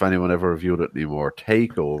 Impact. If anyone ever reviewed it anymore,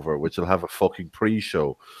 Takeover, which will have a fucking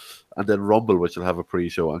pre-show, and then Rumble, which will have a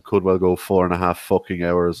pre-show, and could well go 4.5 fucking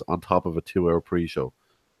hours on top of a 2-hour pre-show.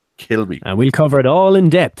 Kill me. And we'll cover it all in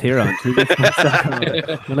depth here on.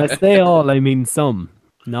 When I say all, I mean some.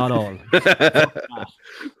 Not all.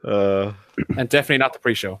 And definitely not the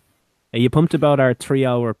pre-show. Are you pumped about our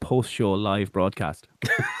 3-hour post-show live broadcast?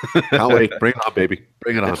 Can't wait. Bring it on, baby.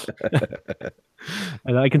 Bring it on.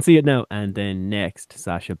 And I can see it now. And then next,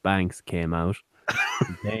 Sasha Banks came out.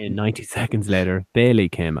 And then 90 seconds later, Bailey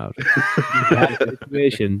came out. We had a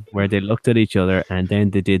situation where they looked at each other and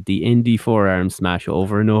then they did the indie forearm smash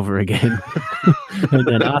over and over again. And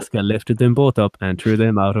then Asuka lifted them both up and threw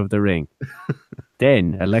them out of the ring.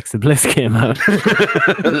 Then Alexa Bliss came out.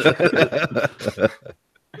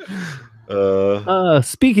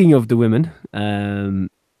 Speaking of the women, the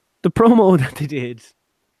promo that they did,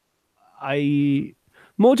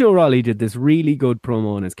 Mojo Rawley did this really good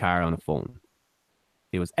promo in his car on a phone.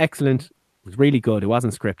 It was excellent. It was really good. It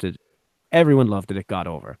wasn't scripted. Everyone loved it. It got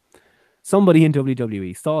over. Somebody in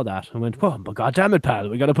WWE saw that and went, "Oh, but God damn it, pal,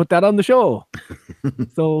 we got to put that on the show."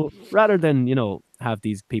 So rather than, have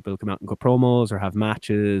these people come out and go promos or have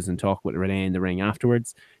matches and talk with Renee in the ring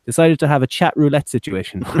afterwards, decided to have a chat roulette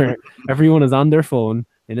situation where everyone is on their phone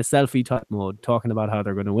in a selfie type mode talking about how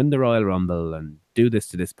they're going to win the Royal Rumble and do this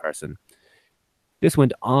to this person. This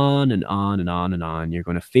went on and on and on and on. You're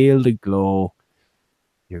going to feel the glow.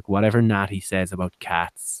 whatever Natty says about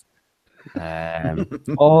cats,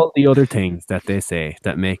 all the other things that they say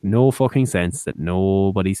that make no fucking sense, that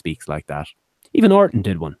nobody speaks like that. Even Orton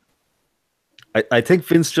did one. I think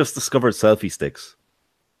Vince just discovered selfie sticks.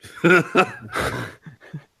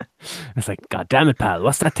 It's like, God damn it, pal!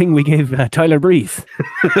 What's that thing we gave Tyler Breeze?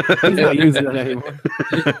 He's not using it anymore.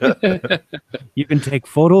 You can take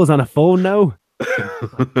photos on a phone now.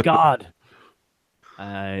 God.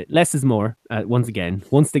 Less is more. Once again,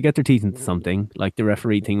 once they get their teeth into something, like the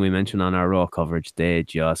referee thing we mentioned on our Raw coverage, they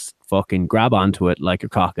just fucking grab onto it like a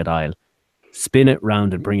crocodile, spin it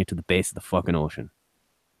round and bring it to the base of the fucking ocean.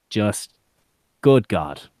 Just, good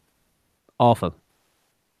God. Awful.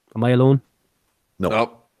 Am I alone? No.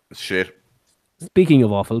 Nope. Shit. Speaking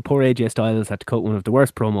of awful, poor AJ Styles had to cut one of the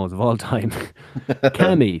worst promos of all time.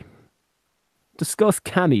 Cammy. Discuss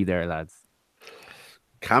Cammy there, lads.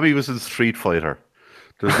 Cammy was in Street Fighter.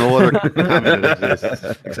 There's no other Cammy that exists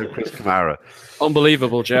except Chris Kamara.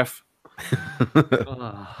 Unbelievable, Jeff.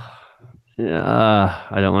 Yeah,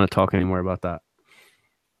 I don't want to talk anymore about that.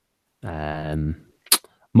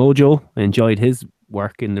 Mojo enjoyed his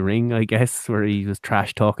work in the ring, I guess, where he was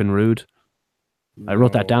trash talking Roode. I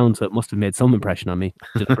wrote that down, so it must have made some impression on me.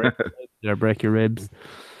 Did I break your ribs?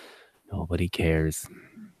 Nobody cares.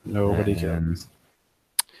 Nobody cares.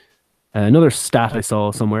 Another stat I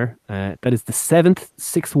saw somewhere, that is the 7th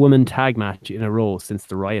 6-woman tag match in a row since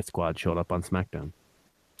the Riot Squad showed up on SmackDown.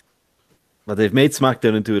 But they've made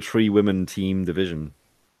SmackDown into a 3-women team division.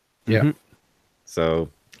 Yeah. Mhm. So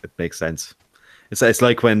it makes sense. It's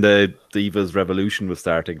like when the Divas Revolution was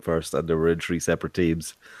starting first and they were in 3 separate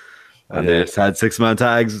teams. And they just had 6-man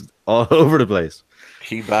tags all over the place.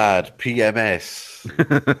 P-Bad, PMS.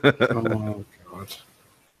 Oh, God.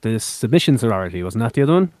 The submission sorority, wasn't that the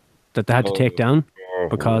other one? That they had to take down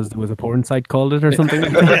because there was a porn site called it or something?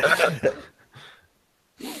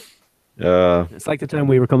 It's like the time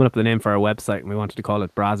we were coming up with a name for our website and we wanted to call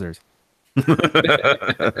it Brazzers.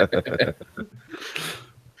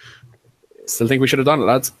 Still think we should have done it,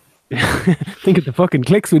 lads. Think of the fucking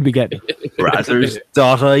clicks we'd be getting.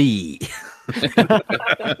 Brazzers.ie.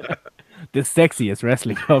 The sexiest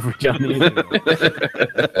wrestling coverage on the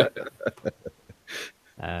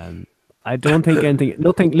internet. I don't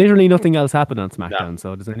think literally nothing else happened on SmackDown.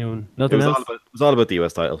 So does anyone, nothing else? It was all about the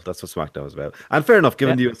US title. That's what SmackDown was about. And fair enough,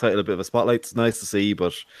 giving the US title a bit of a spotlight, it's nice to see,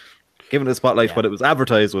 but giving it a spotlight when it was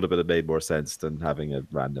advertised would have made more sense than having a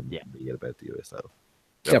random be about the US title.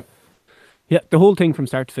 Yep. Yeah, the whole thing from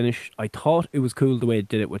start to finish, I thought it was cool the way it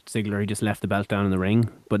did it with Ziggler. He just left the belt down in the ring.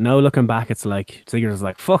 But now looking back, it's like, Ziggler's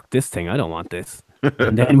like, fuck this thing, I don't want this.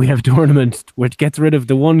 And then we have a tournament which gets rid of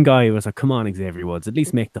the one guy who was like, come on, Xavier Woods, at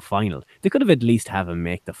least make the final. They could have at least have him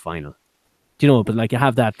make the final. Do you know, but like you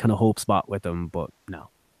have that kind of hope spot with him, but no.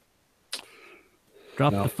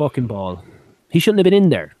 Drop the fucking ball. He shouldn't have been in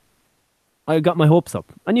there. I got my hopes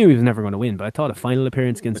up. I knew he was never going to win, but I thought a final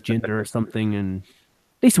appearance against Jinder or something, and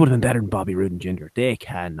at least it would have been better than Bobby Roode and Jinder. They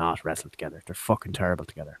cannot wrestle together. They're fucking terrible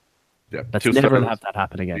together. Yeah, let's never have that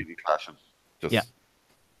happen again. Just... Yeah.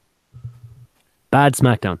 Bad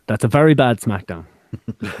SmackDown. That's a very bad SmackDown.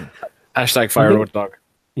 Hashtag firewood dog.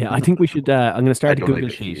 Yeah, I think we should. I'm going to start a Google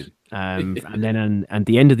sheet, and then at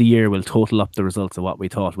the end of the year, we'll total up the results of what we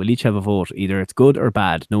thought. We'll each have a vote. Either it's good or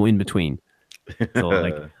bad. No in between. So,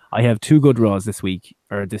 like, I have 2 good Raws this week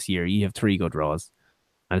or this year. You have 3 good Raws,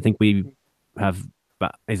 and I think we have.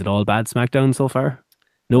 Is it all bad SmackDown so far?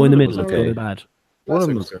 No, in the middle. It's good or bad. One of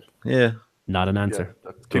them was good. Yeah. Not an answer.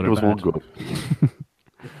 I think it was one good.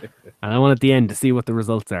 And I want at the end to see what the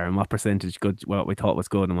results are and what percentage good, what we thought was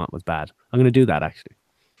good and what was bad. I'm going to do that actually.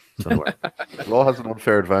 So, Raw has an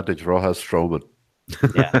unfair advantage. Raw has Strowman.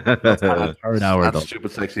 yeah, third hour and though. Stupid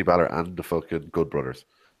Sexy Balor and the fucking Good Brothers.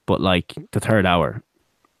 But like the third hour.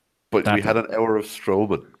 But we had an hour of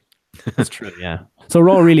Strowman. That's true, yeah. So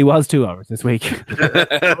Raw really was 2 hours this week.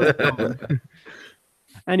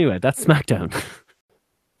 Anyway, that's SmackDown.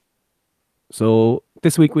 So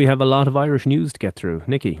this week we have a lot of Irish news to get through.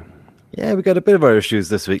 Nicky. Yeah, we got a bit of Irish news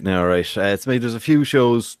this week now, right? There's a few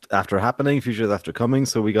shows after happening, a few shows after coming,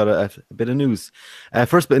 so we got a bit of news.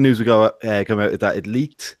 First bit of news we got come out is that it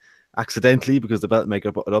leaked accidentally because the belt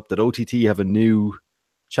maker put it up that OTT have a new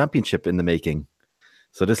championship in the making.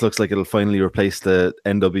 So this looks like it'll finally replace the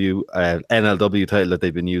NLW title that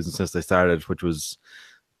they've been using since they started, which was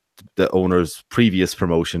the owner's previous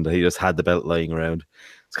promotion that he just had the belt lying around.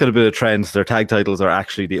 It's kind of been a trend. Their tag titles are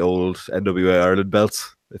actually the old NWA Ireland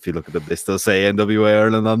belts. If you look at them, they still say NWA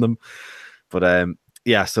Ireland on them. But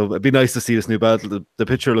yeah, so it'd be nice to see this new belt. The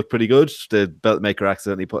picture looked pretty good. The belt maker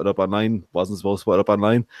accidentally put it up online. Wasn't supposed to put it up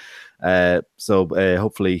online. So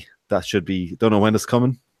hopefully that should be. Don't know when it's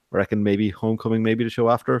coming. I reckon maybe Homecoming, maybe the show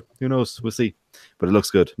after. Who knows? We'll see. But it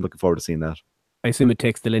looks good. I'm looking forward to seeing that. I assume it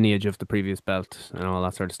takes the lineage of the previous belt and all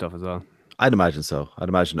that sort of stuff as well. I'd imagine so. I'd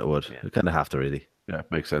imagine it would. You kind of have to, really. Yeah,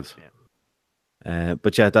 makes sense.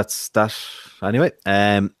 But yeah, that's that. Anyway,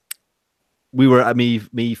 we were at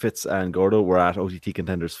me, Fitz, and Gordo were at OTT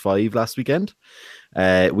Contenders 5 last weekend.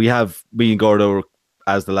 Me and Gordo,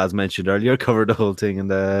 as the lads mentioned earlier, covered the whole thing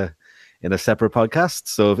in a separate podcast.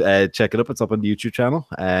 So check it up. It's up on the YouTube channel.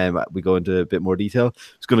 We go into a bit more detail.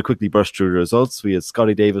 Just going to quickly brush through the results. We had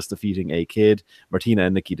Scotty Davis defeating keeed, Martina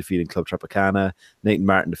and Nicky defeating Club Tropicana, Nathan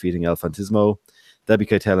Martin defeating El Fantasmo, Debbie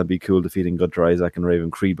Keitel and Be Cool defeating Gunter Isaac and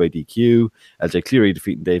Raven Creed by DQ, LJ Cleary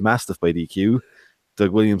defeating Dave Mastiff by DQ,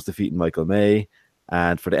 Doug Williams defeating Michael May,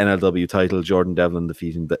 and for the NLW title, Jordan Devlin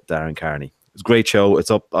defeating Darren Carney. It's a great show.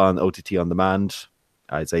 It's up on OTT On Demand.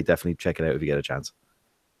 I'd say definitely check it out if you get a chance.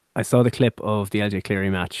 I saw the clip of the LJ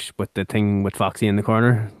Cleary match with the thing with Foxy in the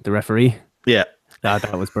corner, the referee. Yeah.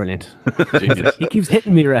 That was brilliant. He keeps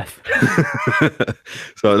hitting me, ref.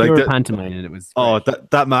 So like pure pantomime, and it was. Oh,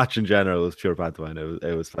 that match in general was pure pantomime.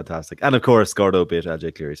 It was fantastic, and of course, Gordo bit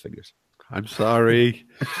LJ Cleary's fingers. I'm sorry.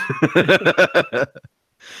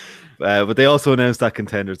 But they also announced that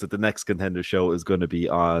the next Contender show is going to be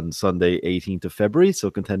on Sunday, 18th of February.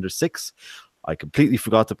 So Contender 6. I completely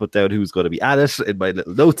forgot to put down who's going to be at it in my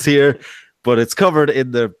little notes here, but it's covered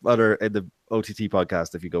in the OTT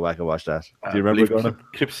podcast. If you go back and watch that, do you remember?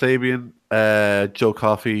 Kip Sabian, Joe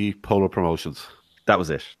Coffey, Polo Promotions. That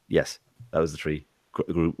was it. Yes, that was the 3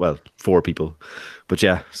 group. Well, 4 people, but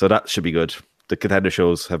yeah. So that should be good. The Contender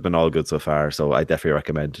shows have been all good so far, so I definitely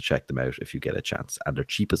recommend to check them out if you get a chance. And they're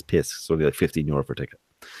cheap as piss, so only like €15 per ticket.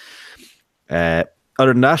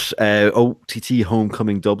 Other than that, OTT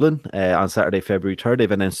Homecoming Dublin on Saturday, February 3rd, they've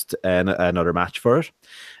announced another match for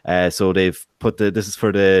it. So they've put this is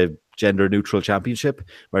for the gender neutral championship.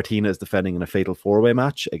 Martina is defending in a fatal 4-way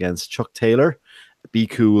match against Chuck Taylor, Be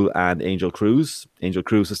Cool, and Angel Cruz. Angel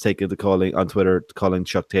Cruz has taken to calling on Twitter, calling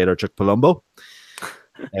Chuck Taylor Chuck Palumbo,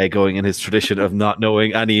 going in his tradition of not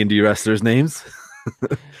knowing any indie wrestlers' names.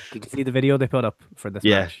 Did you see the video they put up for this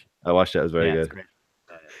match? I watched it. It was very good.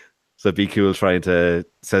 So Be Cool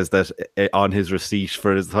says that on his receipt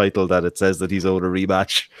for his title that it says that he's owed a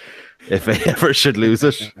rematch if he ever should lose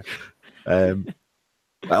it.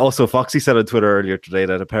 Also, Foxy said on Twitter earlier today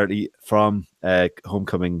that apparently from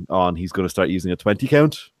Homecoming on, he's going to start using a 20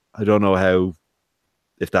 count. I don't know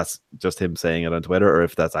if that's just him saying it on Twitter or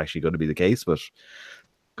if that's actually going to be the case, but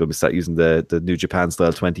going to start using the New Japan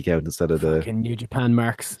style 20 count instead of the fucking New Japan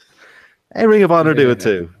marks. Hey, Ring of Honor do it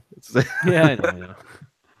too. Yeah, I know.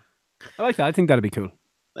 I like that. I think that'd be cool.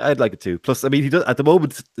 I'd like it too. Plus, I mean, he does at the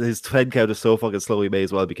moment. His 10 count is so fucking slow. He may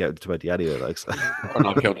as well be counting 20 anyway. Like, so. Or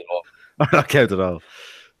not count at all. Or not count at all.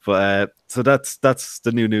 But so that's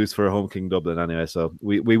the new news for Homecoming Dublin anyway. So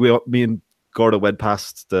me and Gordo went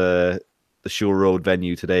past the Shore Road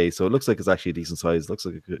venue today. So it looks like it's actually a decent size. Looks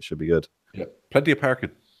like it should be good. Yeah, plenty of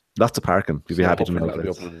parking. Lots of parking. You'd be happy to know.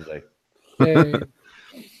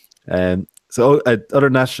 So other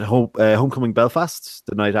than that, Homecoming Belfast,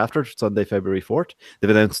 the night after, Sunday, February 4th. They've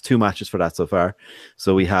announced 2 matches for that so far.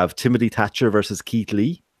 So we have Timothy Thatcher versus Keith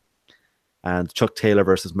Lee and Chuck Taylor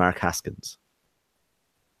versus Mark Haskins.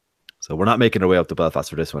 So we're not making our way up to Belfast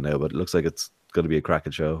for this one now, but it looks like it's going to be a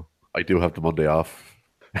cracking show. I do have the Monday off.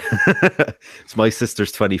 It's my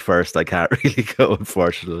sister's 21st. I can't really go,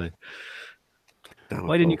 unfortunately.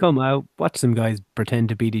 Why didn't you come? I watched some guys pretend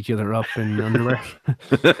to beat each other up in underwear.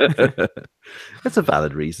 That's a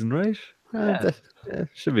valid reason, right?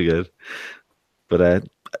 Should be good. But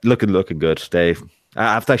looking good. I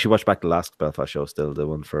have to actually watch back the last Belfast show still, the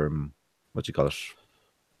one from, what do you call it?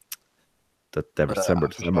 The December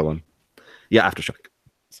one. Yeah, Aftershock.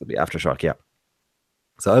 So the Aftershock, yeah.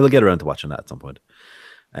 So I will get around to watching that at some point.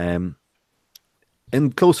 In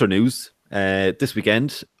closer news, this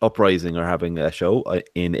weekend, Uprising are having a show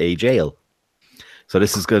in a jail. So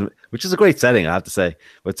this is good, which is a great setting, I have to say.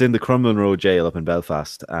 But it's in the Crumlin Road jail up in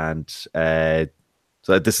Belfast, and so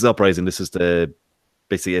this is Uprising. This is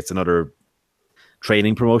basically it's another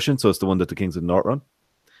training promotion, so it's the one that the Kings of the North run.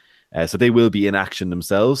 So they will be in action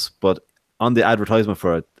themselves, but on the advertisement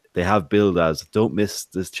for it, they have billed as "Don't miss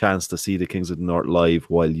this chance to see the Kings of the North live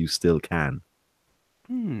while you still can."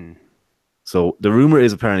 So the rumor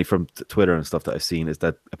is apparently from Twitter and stuff that I've seen is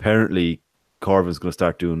that apparently Corvin's going to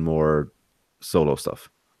start doing more solo stuff.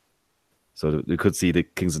 So we could see the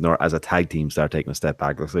Kings of the North as a tag team start taking a step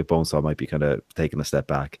back. Looks like Bonesaw might be kind of taking a step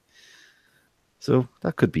back. So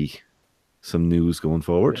that could be some news going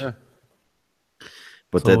forward. Yeah.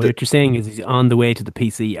 But so what you're saying is he's on the way to the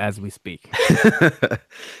PC as we speak.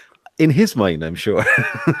 in his mind, I'm sure.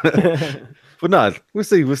 But not. We'll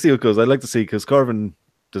see. We'll see what goes. I'd like to see because Corbin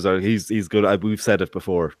deserves. He's good. We've said it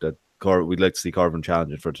before that we'd like to see Corbin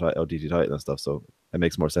challenging for the ODT title and stuff. So it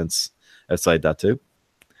makes more sense outside that too.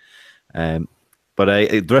 But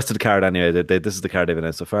the rest of the card anyway. This is the card they've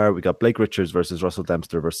announced so far. We got Blake Richards versus Russell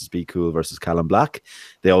Dempster versus Be Cool versus Callum Black.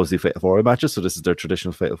 They always do Fatal 4-Way matches, so this is their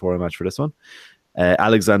traditional Fatal 4-Way match for this one.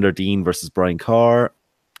 Alexander Dean versus Brian Carr.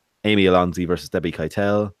 Amy Alonzi versus Debbie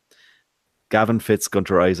Keitel. Gavin Fitz,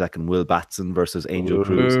 Gunter Isaac, and Will Batson versus Angel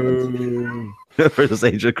Cruz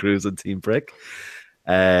and Team Prick.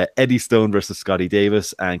 Eddie Stone versus Scotty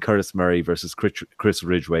Davis, and Curtis Murray versus Chris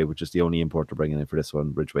Ridgway, which is the only import they're bringing in for this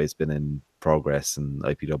one. Ridgway's been in Progress and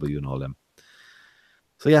IPW and all them.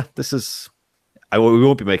 So yeah, this is. We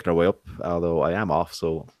won't be making our way up, although I am off.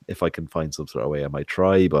 So if I can find some sort of way, I might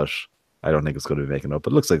try, but I don't think it's going to be making up.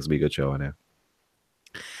 But it looks like it's going to be a good show now.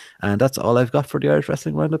 And that's all I've got for the Irish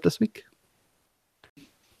Wrestling Roundup this week.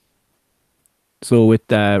 So with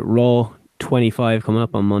Raw 25 coming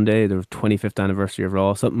up on Monday, the 25th anniversary of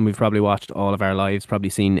Raw, something we've probably watched all of our lives, probably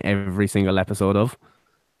seen every single episode of.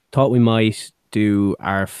 Thought we might do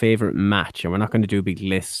our favourite match, and we're not going to do big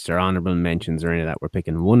lists or honourable mentions or any of that. We're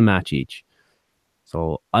picking one match each.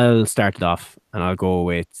 So I'll start it off, and I'll go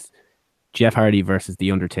with Jeff Hardy versus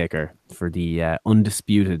The Undertaker for the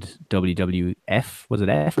undisputed WWF. Was it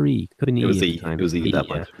F or E? Couldn't E. It was at E. the time. It was E at that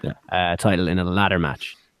point. Yeah. Title in a ladder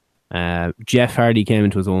match. Jeff Hardy came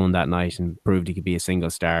into his own that night and proved he could be a single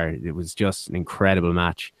star. It was just an incredible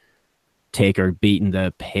match. Taker beating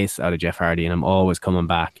the piss out of Jeff Hardy, and I'm always coming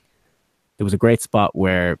back. There was a great spot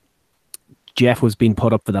where Jeff was being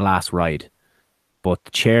put up for the last ride, but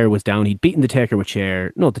the chair was down. He'd beaten the Taker with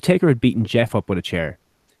chair. No, the Taker had beaten Jeff up with a chair.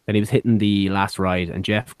 Then he was hitting the last ride, and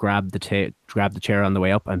Jeff grabbed the chair on the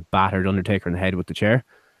way up and battered Undertaker in the head with the chair.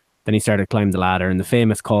 Then he started climbing the ladder, and the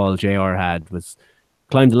famous call JR had was,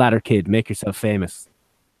 "Climb the ladder, kid. Make yourself famous."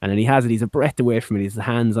 And then he has it. He's a breath away from it. He's the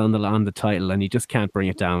hands on the title, and he just can't bring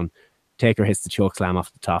it down. Taker hits the choke slam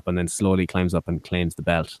off the top, and then slowly climbs up and claims the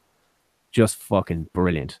belt. Just fucking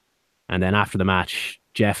brilliant. And then after the match,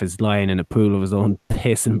 Jeff is lying in a pool of his own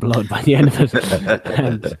piss and blood by the end of it.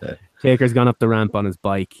 And Taker's gone up the ramp on his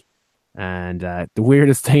bike. And the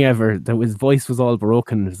weirdest thing ever, that his voice was all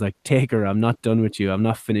broken. It was like, "Taker, I'm not done with you. I'm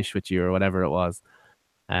not finished with you," or whatever it was.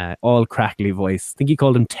 All crackly voice. I think he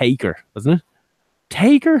called him Taker, wasn't it?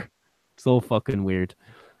 Taker? So fucking weird.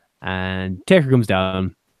 And Taker comes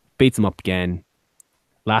down, beats him up again.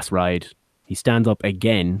 Last ride. He stands up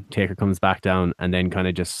again. Taker comes back down and then kind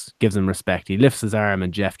of just gives him respect. He lifts his arm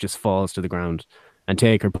and Jeff just falls to the ground. And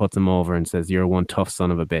Taker puts him over and says, "You're one tough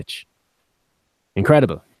son of a bitch."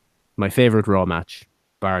 Incredible. My favourite Raw match,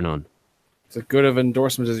 bar none. It's as good of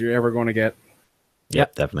endorsement as you're ever going to get. Yeah,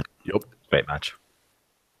 definitely. Yep. Great match.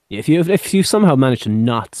 If you somehow manage to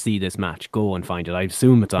not see this match, go and find it. I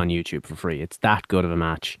assume it's on YouTube for free. It's that good of a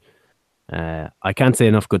match. I can't say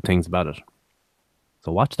enough good things about it.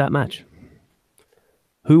 So watch that match.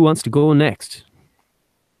 Who wants to go next?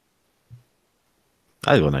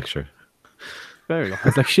 I'll go next, sure. There we go. I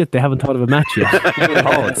was like, shit, they haven't thought of a match yet.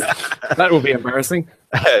 That would be embarrassing.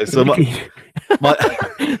 So let you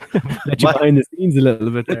behind the scenes a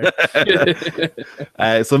little bit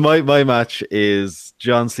there. So my match is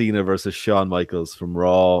John Cena versus Shawn Michaels from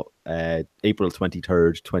Raw, April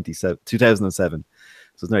 23rd, 2007.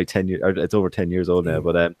 So it's nearly 10 years, or it's over 10 years old now.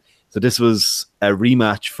 But so this was a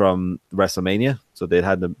rematch from WrestleMania. So they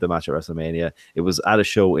had the match at WrestleMania. It was at a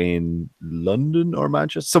show in London or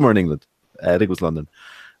Manchester, somewhere in England. I think it was London,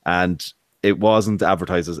 and it wasn't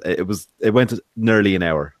advertised as it went nearly an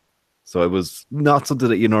hour. So it was not something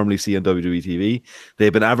that you normally see on WWE TV.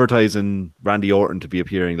 They've been advertising Randy Orton to be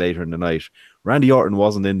appearing later in the night. Randy Orton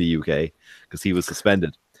wasn't in the UK because he was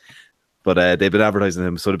suspended, but they've been advertising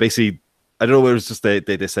him. So basically, I don't know whether it was just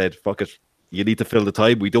they said, "Fuck it, you need to fill the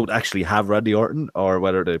time." We don't actually have Randy Orton, or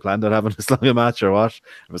whether they planned on having this long a match or what.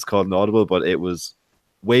 It was called an audible, but it was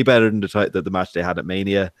way better than the match they had at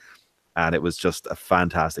Mania. And it was just a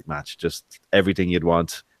fantastic match. Just everything you'd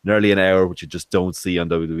want. Nearly an hour, which you just don't see on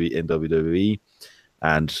WWE.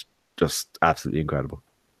 And just absolutely incredible.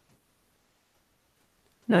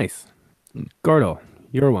 Nice. Gordo,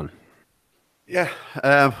 your one. Yeah,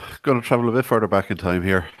 going to travel a bit further back in time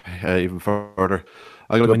here, even further.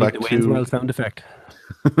 I'm going to go back the Wayne's to... World sound effect.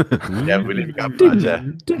 Yeah, we'll leave it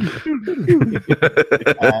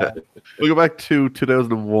We'll go back to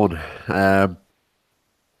 2001.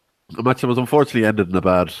 A match that was unfortunately ended in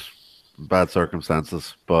bad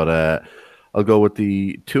circumstances, but I'll go with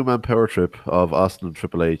the two-man power trip of Austin and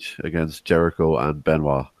Triple H against Jericho and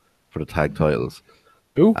Benoit for the tag titles.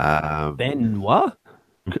 Who? Benoit?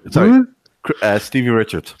 Sorry, Stevie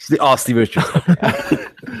Richards. Stevie Richards.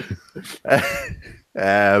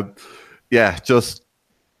 Yeah, just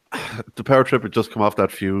the Power Trip had just come off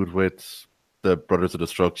that feud with the Brothers of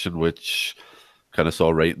Destruction, which kind of saw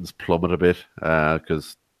ratings plummet a bit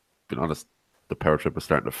because, being honest, the Power Trip was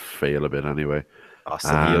starting to fail a bit anyway.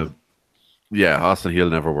 Austin Heel. Yeah, Austin Heel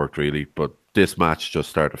never worked really, but this match just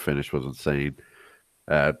start to finish was insane.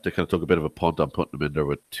 They kind of took a bit of a punt on putting them in there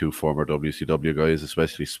with two former WCW guys,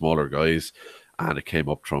 especially smaller guys, and it came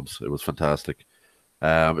up trumps. It was fantastic.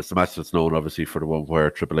 It's the match that's known, obviously, for the one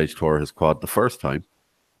where Triple H tore his quad the first time.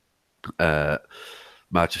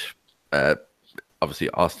 Match, obviously,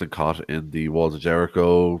 Austin caught in the walls of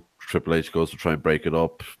Jericho. Triple H goes to try and break it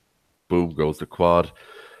up. Boom, goes the quad.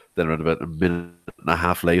 Then around about a minute and a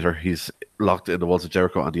half later, he's locked in the walls of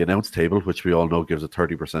Jericho on the announce table, which we all know gives a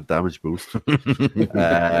 30% damage boost.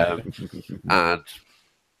 And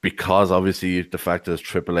because, obviously, the fact that it's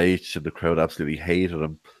Triple H and the crowd absolutely hated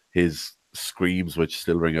him, his screams, which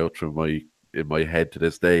still ring out through in my head to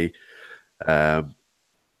this day, the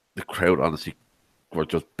crowd honestly were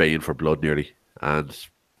just baying for blood nearly. And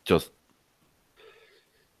just,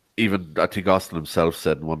 even I think Austin himself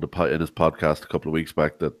said in his podcast a couple of weeks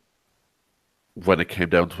back that when it came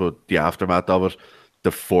down to it, the aftermath of it,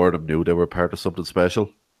 the four of them knew they were part of something special.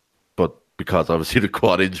 But because obviously the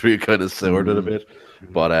quad injury kind of soured it a bit.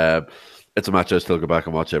 But it's a match I still go back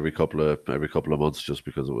and watch every couple of months just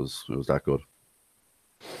because it was that good.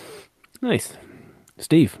 Nice.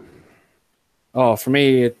 Steve. Oh, for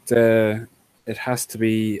me, it has to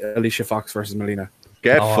be Alicia Fox versus Melina.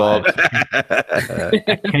 Get fucked.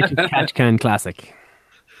 Catch can classic.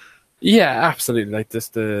 Yeah, absolutely. Like this,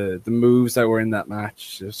 the moves that were in that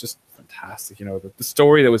match, it was just fantastic. You know, the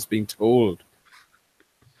story that was being told.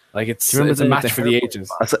 Like it's a match for the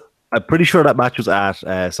ages. I'm pretty sure that match was at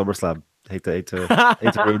SummerSlam. Hate to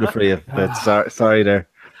ruin it for you, but sorry there.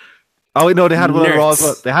 Oh wait, no, they had one on Raw as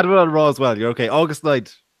well. They had one on Raw as well. You're okay. August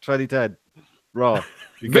 9th, 2010, Raw.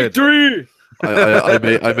 Victory! I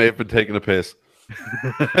may have been taking a piss.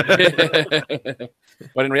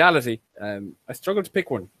 But in reality, I struggled to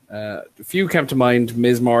pick one. A few came to mind.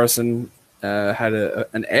 Miz Morrison had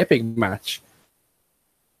an epic match,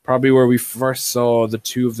 probably where we first saw the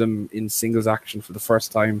two of them in singles action for the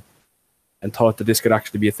first time and thought that this could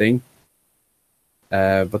actually be a thing.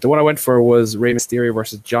 But the one I went for was Rey Mysterio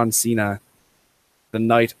versus John Cena the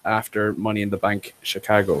night after Money in the Bank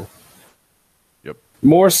Chicago. Yep.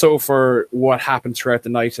 More so for what happened throughout the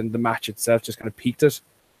night, and the match itself just kind of peaked it.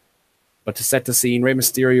 But to set the scene, Rey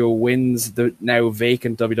Mysterio wins the now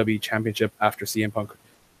vacant WWE Championship after CM Punk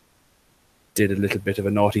did a little bit of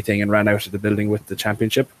a naughty thing and ran out of the building with the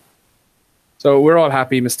championship. So we're all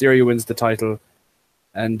happy. Mysterio wins the title.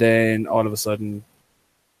 And then all of a sudden,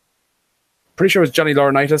 pretty sure it was Johnny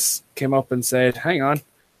Laurinaitis came up and said, hang on,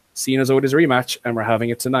 Cena's owed his rematch and we're having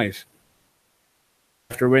it tonight.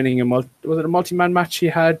 After winning was it a multi-man match he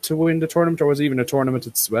had to win the tournament, or was it even a tournament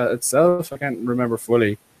itself? I can't remember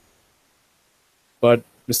fully. But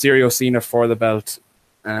Mysterio Cena for the belt,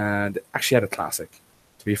 and actually had a classic.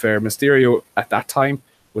 To be fair, Mysterio at that time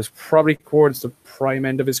was probably towards the prime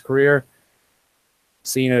end of his career.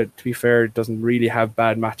 Cena, to be fair, doesn't really have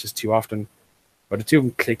bad matches too often, but the two of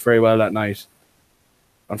them clicked very well that night.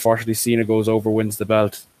 Unfortunately, Cena goes over, wins the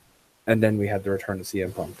belt, and then we had the return to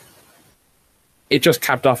CM Punk. It just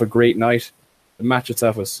capped off a great night. The match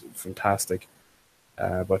itself was fantastic,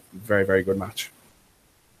 but very, very good match.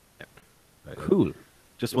 Cool.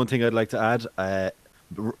 Just one thing I'd like to add.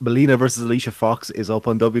 Melina versus Alicia Fox is up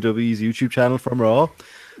on WWE's YouTube channel from Raw.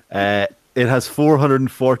 It has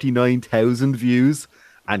 449,000 views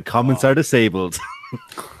and comments are disabled.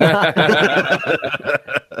 I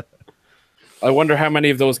wonder how many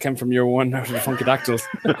of those came from your one out of the Funkadactyls.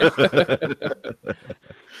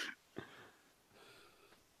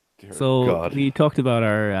 So God. we talked about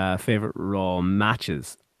our favorite Raw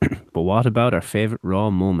matches, but what about our favorite Raw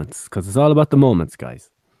moments? Because it's all about the moments, guys.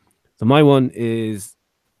 So my one is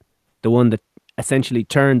the one that essentially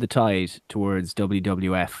turned the tide towards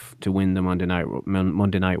WWF to win the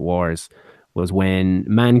Monday Night Wars, was when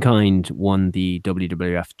Mankind won the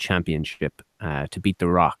WWF Championship to beat The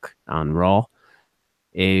Rock on Raw.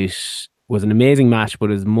 It was an amazing match,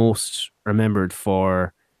 but is most remembered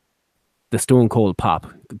for the Stone Cold Pop,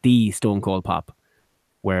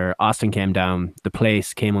 where Austin came down, the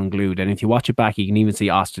place came unglued, and if you watch it back, you can even see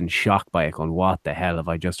Austin shocked by it, going, what the hell have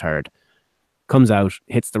I just heard? Comes out,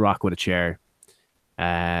 hits The Rock with a chair.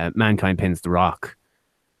 Mankind pins The Rock.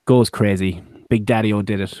 Goes crazy. Big Daddy-O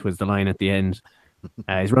did it, was the line at the end.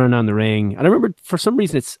 He's running down the ring. And I remember, for some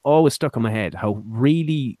reason, it's always stuck in my head how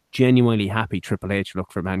really genuinely happy Triple H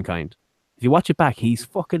looked for Mankind. If you watch it back, he's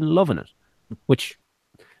fucking loving it, which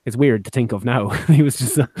is weird to think of now. He was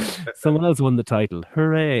just someone else won the title.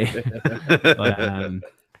 Hooray.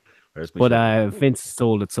 But Vince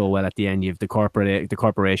sold it so well at the end. You have the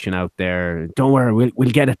corporation out there. Don't worry,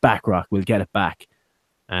 we'll get it back, Rock. We'll get it back.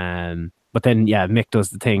 But then, yeah, Mick does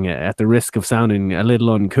the thing. At the risk of sounding a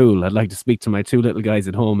little uncool, I'd like to speak to my two little guys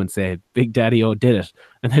at home and say, Big Daddy O did it.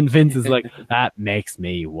 And then Vince is like, that makes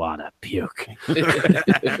me wanna puke.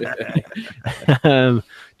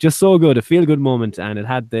 Just so good, a feel-good moment. And it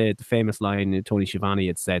had the famous line Tony Schiavone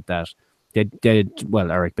had said that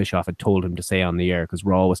Eric Bischoff had told him to say on the air, because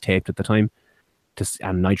Raw was taped at the time,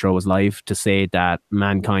 and Nitro was live, to say that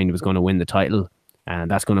Mankind was going to win the title, and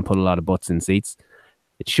that's going to put a lot of butts in seats.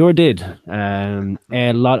 It sure did.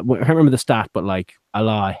 A lot. I can't remember the stat, but like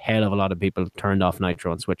hell of a lot of people turned off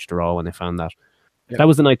Nitro and switched to Raw when they found that. Yep. That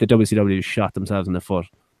was the night that WCW shot themselves in the foot,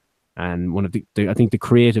 and one of I think the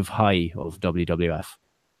creative high of WWF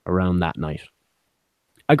around that night.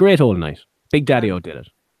 A great old night. Big Daddy O did it.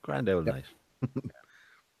 Grand old night.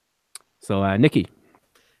 So, Nicky.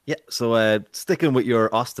 Yeah, so sticking with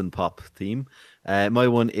your Austin Pop theme, my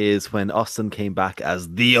one is when Austin came back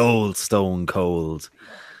as the old Stone Cold.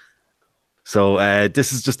 So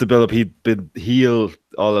this is just the build-up. He'd been heel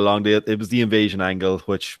all along. It was the invasion angle,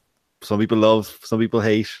 which some people love, some people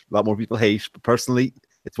hate, a lot more people hate. But personally,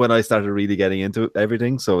 it's when I started really getting into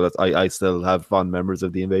everything. So I still have fond memories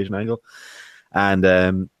of the invasion angle.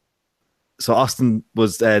 And so Austin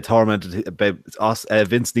was tormented.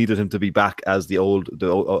 Vince needed him to be back as the old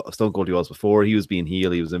Stone Cold he was before. He was being heel.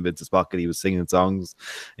 He was in Vince's pocket. He was singing songs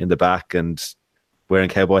in the back and wearing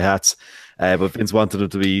cowboy hats. But Vince wanted him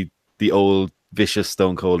to be the old vicious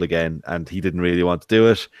Stone Cold again, and he didn't really want to do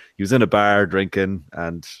it. He was in a bar drinking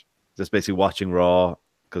and just basically watching Raw,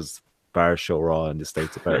 because bars show Raw in the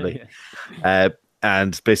States apparently.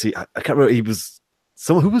 And basically, I can't remember. He was.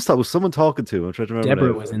 Who was that? Was someone talking to him? I'm trying to remember.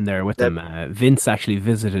 Deborah was in there with him. Vince actually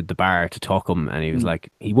visited the bar to talk to him, and he was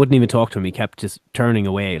like, he wouldn't even talk to him. He kept just turning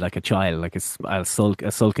away like a child, like a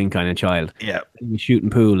sulking kind of child. Yeah. He was shooting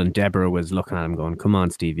pool, and Deborah was looking at him going, come on,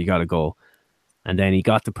 Steve, you got to go. And then he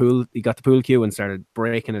got the pool cue and started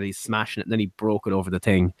breaking it. He's smashing it. And then he broke it over the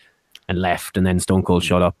thing and left, and then Stone Cold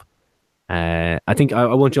shut up. I think I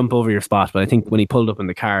won't jump over your spot, but I think when he pulled up in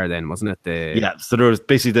the car, then wasn't it yeah? So there was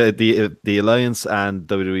basically the Alliance and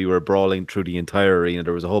WWE were brawling through the entire arena.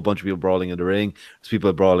 There was a whole bunch of people brawling in the ring. There's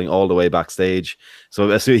people brawling all the way backstage.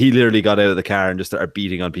 So he literally got out of the car and just started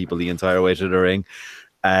beating on people the entire way to the ring.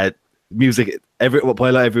 Music,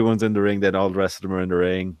 while everyone's in the ring, then all the rest of them are in the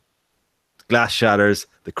ring. Glass shatters,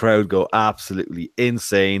 the crowd go absolutely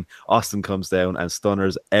insane. Austin comes down and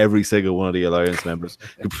stunners every single one of the Alliance members,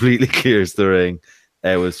 completely clears the ring.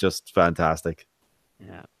 It was just fantastic.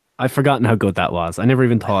 Yeah, I've forgotten how good that was. I never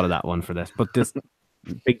even thought of that one for this, but this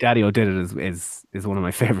Big Daddy O did it is one of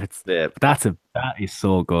my favorites. Yeah, that is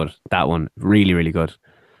so good. That one, really, really good.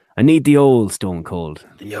 I need the old Stone Cold.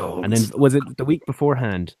 And then was it the week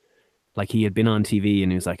beforehand? Like he had been on TV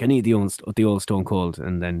and he was like, I need the old Stone Cold,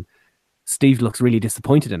 and then Steve looks really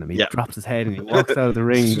disappointed in him. He drops his head and he walks out of the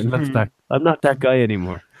ring and looks back. I'm not that guy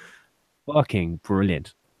anymore. Fucking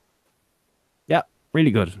brilliant. Yeah,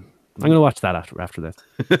 really good. I'm going to watch that after this.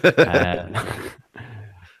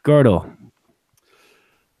 Gordo.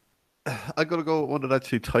 I'm going to go one that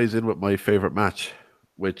actually ties in with my favorite match,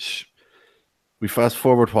 which we fast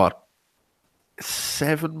forward, 8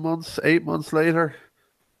 months later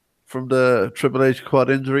from the Triple H quad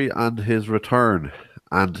injury and his return.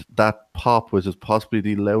 And that pop was just possibly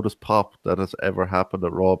the loudest pop that has ever happened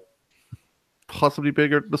at Raw. Possibly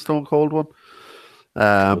bigger than the Stone Cold one.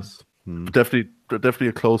 Definitely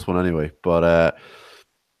a close one anyway. But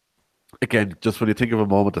again, just when you think of a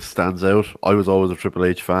moment that stands out, I was always a Triple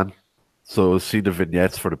H fan. So seeing the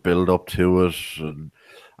vignettes for the build up to it and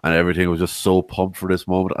everything, was just so pumped for this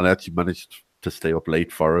moment. And I actually managed to stay up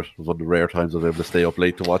late for it. It was one of the rare times I was able to stay up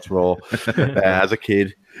late to watch Raw as a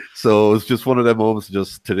kid. So it's just one of them moments,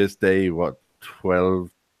 just to this day,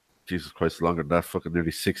 12, Jesus Christ, longer than that, fucking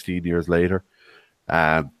nearly 16 years later.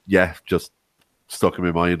 Just stuck in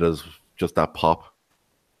my mind as just that pop.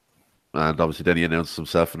 And obviously then he announced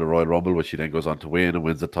himself in the Royal Rumble, which he then goes on to win and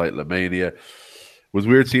wins the title at Mania. It was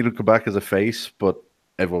weird seeing him come back as a face, but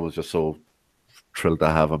everyone was just so thrilled to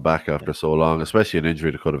have him back after so long, especially an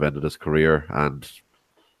injury that could have ended his career. And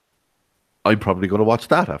I'm probably going to watch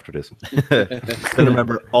that after this. I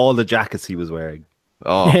remember all the jackets he was wearing.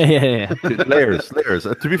 Oh, yeah. layers.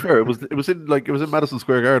 To be fair, it was in Madison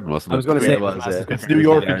Square Garden, wasn't it? I was going to say it was, yeah. It's New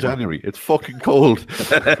York in January. It's fucking cold.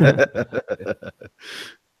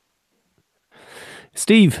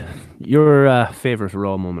 Steve, your favorite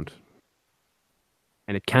Raw moment,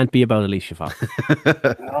 and it can't be about Alicia Fox.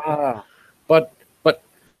 But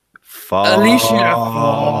Alicia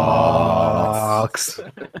Fox.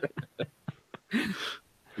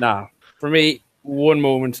 Nah, for me, one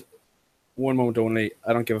moment only.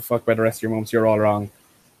 I don't give a fuck about the rest of your moments. You're all wrong.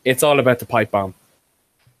 It's all about the pipe bomb.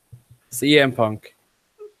 CM Punk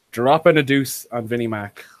dropping a deuce on Vinnie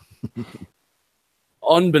Mac.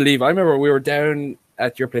 Unbelievable. I remember we were down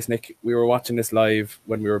at your place, Nick. We were watching this live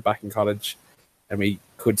when we were back in college, and we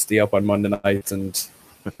could stay up on Monday nights and,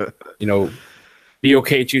 be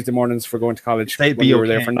okay Tuesday mornings for going to college. They'd when be we were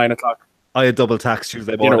okay. there for 9 o'clock. I had double tax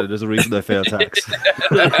Tuesday morning. There's a reason I failed tax.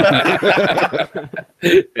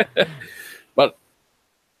 But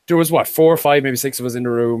there was 4 or 5, maybe 6 of us in the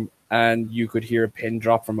room, and you could hear a pin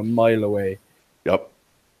drop from a mile away. Yep.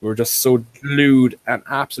 We were just so glued and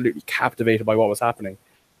absolutely captivated by what was happening.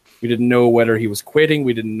 We didn't know whether he was quitting.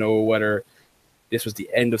 We didn't know whether this was the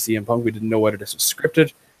end of CM Punk. We didn't know whether this was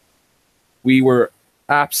scripted. We were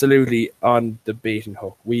absolutely on the baiting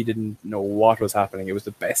hook. We didn't know what was happening. It was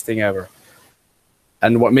the best thing ever.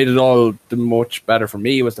 And what made it all the much better for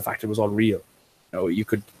me was the fact it was all real. You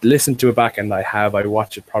could listen to it back, and I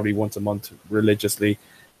watch it probably once a month religiously,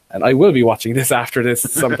 and I will be watching this after this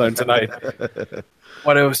sometime tonight.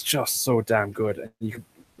 But it was just so damn good. And you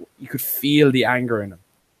could feel the anger in him.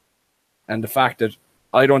 And the fact that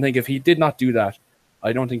I don't think if he did not do that,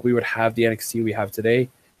 I don't think we would have the NXT we have today.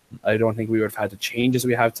 I don't think we would have had the changes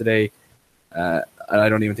we have today. And I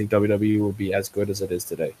don't even think WWE would be as good as it is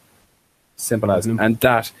today. Simple as. And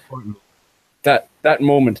that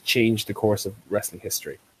moment changed the course of wrestling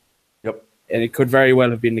history. Yep. And it could very well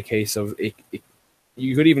have been the case of it.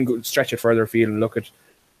 You could even stretch it further afield and look at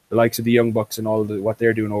the likes of the Young Bucks and all what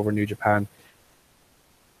they're doing over in New Japan.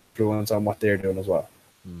 Influence on what they're doing as well.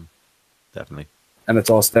 Definitely. And it's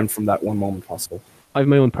all stemmed from that one moment possible. I have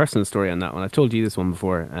my own personal story on that one. I've told you this one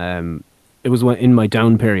before. It was in my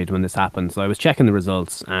down period when this happened. So I was checking the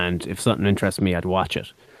results, and if something interested me, I'd watch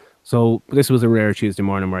it. So this was a rare Tuesday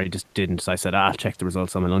morning where I just didn't. So I said, I'll check the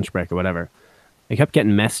results on my lunch break or whatever. I kept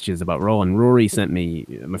getting messages about Raw, and Rory sent me,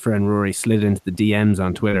 my friend Rory slid into the DMs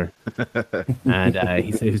on Twitter. And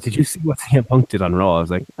he said, did you see what CM Punk did on Raw? I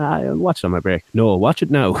was like, I'll watch it on my break. No, watch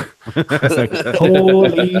it now. I was like,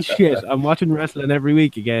 holy shit, I'm watching wrestling every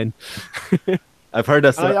week again. I've heard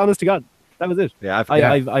that. Honest to God, that was it. Yeah,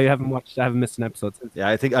 I haven't missed an episode since. Yeah,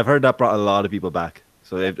 I think I've heard that brought a lot of people back.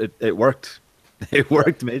 So it worked. It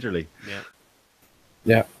worked majorly.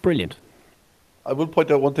 Yeah. Brilliant. I will point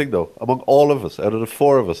out one thing, though. Among all of us, out of the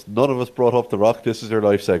 4 of us, none of us brought up the Rock This Is Your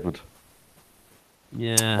Life segment.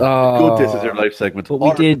 Yeah. Good This Is Your Life segment. But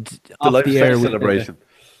we did, the off life the air, celebration.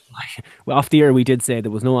 Well, off the air, we did say there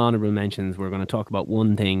was no honorable mentions. We're going to talk about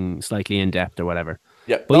one thing slightly in depth or whatever.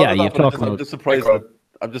 Yeah, but you talk about. I'm just surprised.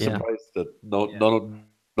 I'm just surprised that no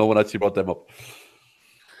one actually brought them up.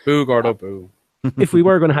 Boo, Gordo, boo. If we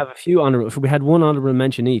were going to have if we had one honorable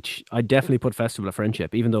mention each, I'd definitely put Festival of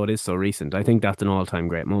Friendship, even though it is so recent. I think that's an all-time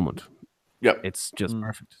great moment. Yeah, it's just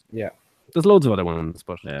perfect. Yeah, there's loads of other ones,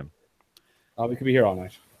 but we could be here all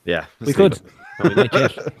night. Yeah, we could.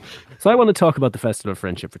 So I want to talk about the Festival of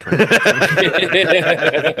Friendship for 20 minutes.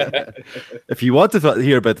 If you want to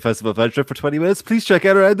hear about the Festival of Friendship for 20 minutes, please check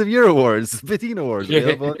out our End of Year Awards, 15 Awards,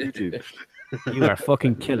 available on YouTube. You are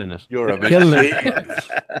fucking killing it. You're killing it.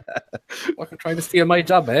 Fucking trying to steal my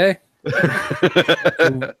job, eh?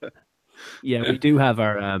 Yeah, we do have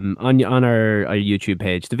our on our YouTube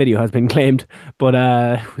page. The video has been claimed, but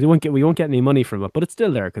we won't get any money from it. But it's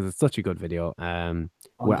still there because it's such a good video.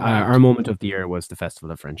 Our moment of the year was the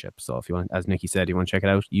Festival of Friendship. So if you want, as Nicky said, you want to check it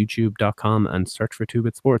out, youtube.com and search for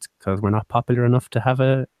 2-Bit Sports because we're not popular enough to have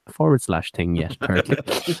a / thing yet.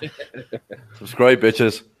 Apparently. Subscribe,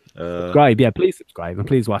 bitches. Subscribe, please subscribe and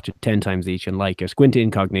please watch it 10 times each and like it. Go into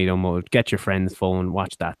incognito mode, get your friend's phone,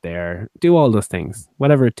 watch that there, do all those things,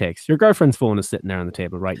 whatever it takes. Your girlfriend's phone is sitting there on the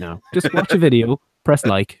table right now. Just watch a video, press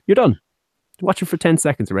like, you're done. Watch it for 10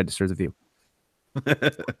 seconds, it registers a view.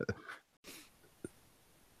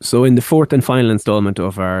 So in the 4th and final installment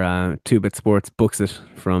of our 2-Bit Sports Books It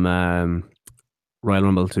from Royal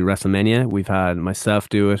Rumble to WrestleMania, we've had myself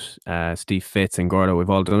do it, Steve Fitz and Gordo, we've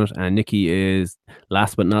all done it, and Nicky is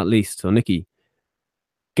last but not least. So Nicky,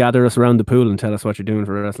 gather us around the pool and tell us what you're doing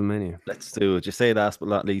for WrestleMania. Let's do it. You say last but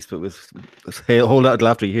not least, but let's hold out until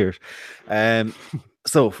after you hear it.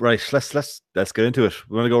 So right, let's get into it.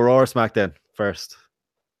 We're gonna go Raw or SmackDown first.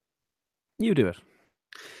 You do it.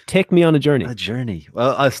 Take me on a journey. A journey.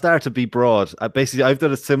 Well, I'll start to be broad. Basically, I've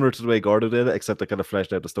done it similar to the way Gordo did it, except I kind of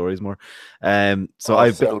fleshed out the stories more.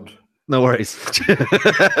 So no worries.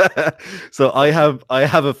 So I have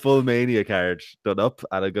a full Mania card done up,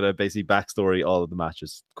 and I'm gonna basically backstory all of the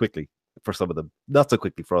matches quickly for some of them, not so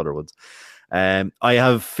quickly for other ones. I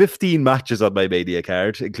have 15 matches on my Mania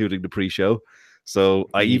card, including the pre-show. So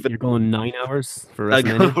you're going 9 hours for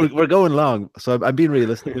WrestleMania. We're going long, so I'm being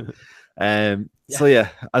realistic. So yeah,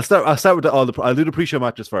 I'll start with I'll do the pre-show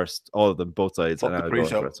matches first, all of them, both sides. Fuck the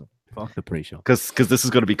pre-show. Fuck the pre-show. Because this is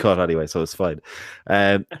going to be cut anyway, so it's fine.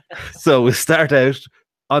 So we'll start out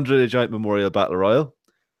Andre the Giant Memorial Battle Royal.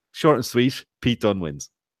 Short and sweet. Pete Dunne wins.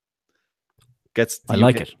 Gets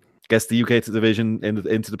the UK division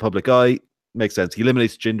into the public eye. Makes sense. He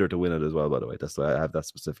eliminates Jinder to win it as well, by the way. That's why I have that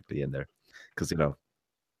specifically in there. Because,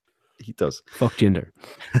 he does. Fuck Jinder.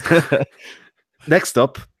 Next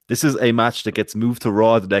up, this is a match that gets moved to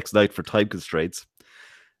Raw the next night for time constraints.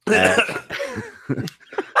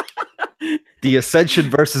 The Ascension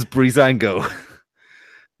versus Breezango.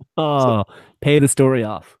 Oh, pay the story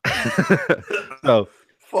off. So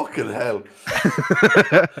fucking hell.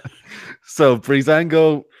 So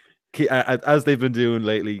Breezango, as they've been doing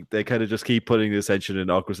lately, they kind of just keep putting the Ascension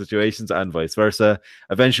in awkward situations and vice versa.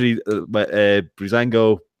 Eventually,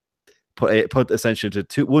 Breezango put Ascension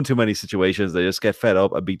into one too many situations. They just get fed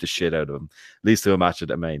up and beat the shit out of them. Leads to a match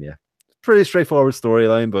at Mania. Pretty straightforward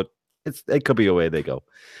storyline, but it could be a way they go.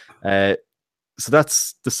 So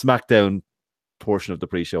that's the SmackDown portion of the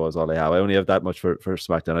pre-show is all I have. I only have that much for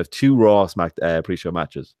SmackDown. I have 2 Raw pre-show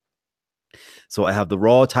matches. So I have the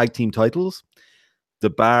Raw tag team titles, The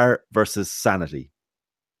Bar versus Sanity.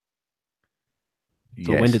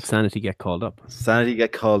 So when did Sanity get called up? Sanity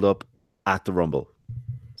get called up at the Rumble.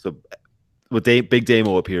 So Big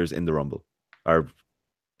Damo appears in the Rumble, or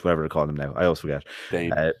whatever they call him now. I always forget.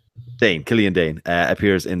 Killian Dane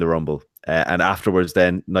appears in the Rumble. And afterwards,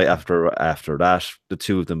 then night after that,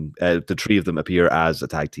 the 3 of them appear as a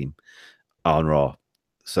tag team on Raw.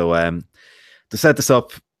 So to set this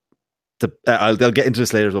up, they'll get into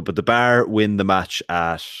this later as well, but the Bar win the match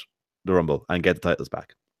at the Rumble and get the titles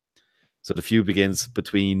back. So the feud begins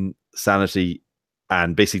between Sanity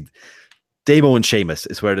and basically Damo and Sheamus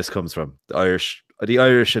is where this comes from. The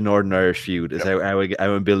Irish and Northern Irish feud is how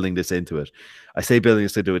I'm building this into it. I say building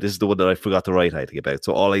this into it. This is the one that I forgot to write anything about.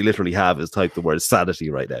 So all I literally have is type the word sanity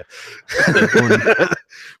right now.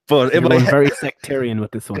 But you're very sectarian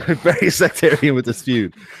with this one. Very sectarian with this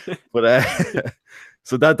feud. But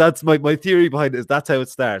so that's my theory behind it. Is that's how it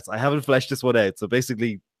starts. I haven't fleshed this one out. So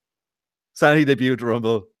basically, Sanity debuted at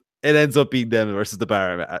Rumble. It ends up being them versus the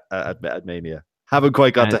Bar at Mania. Haven't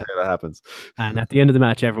quite got to how that happens. And at the end of the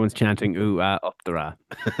match, everyone's chanting, ooh, up the Ra.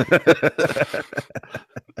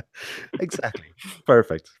 Exactly.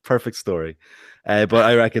 Perfect story. But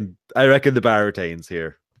I reckon the Bar retains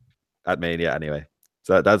here at Mania anyway.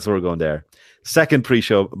 So that's where we're going there. Second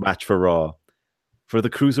pre-show match for Raw. For the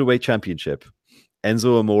Cruiserweight Championship,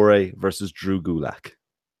 Enzo Amore versus Drew Gulak.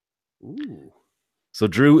 Ooh. So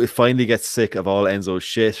Drew finally gets sick of all Enzo's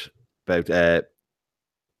shit about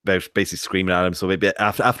basically screaming at him. So maybe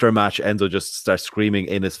after a match, Enzo just starts screaming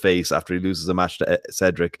in his face after he loses a match to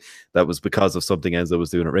Cedric. That was because of something Enzo was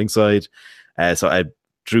doing at ringside.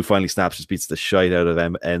 Drew finally snaps, just beats the shite out of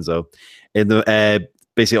Enzo. In the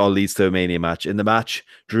basically all leads to a Mania match. In the match,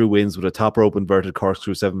 Drew wins with a top rope inverted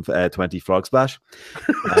corkscrew 720 frog splash.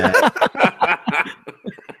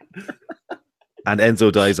 And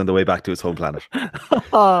Enzo dies on the way back to his home planet.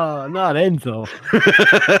 Oh, not Enzo.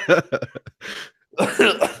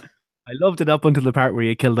 I loved it up until the part where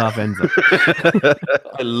you killed off Enzo.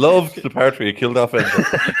 I loved the part where you killed off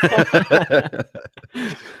Enzo.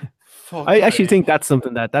 I actually think that's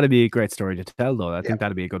something that'd be a great story to tell, though. I think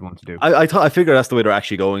that'd be a good one to do. I figure that's the way they're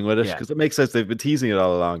actually going with it, because it makes sense. They've been teasing it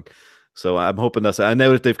all along, so I'm hoping that's. I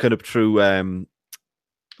know that they've kind of threw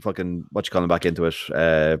fucking what you call him back into it,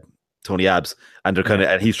 Tony Abs, and they're kind of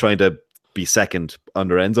and he's trying to be second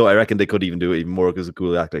under Enzo. I reckon they could even do it even more because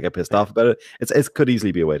Gulak get pissed off about it. It could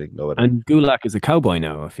easily be a way they can go with it. And Gulak is a cowboy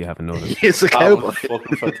now, if you haven't noticed. He's a cowboy.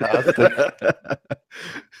 Fucking fantastic.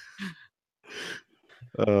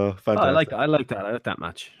 Fantastic. I like that. I like that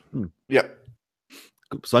match. Yeah.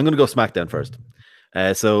 So I'm going to go SmackDown first.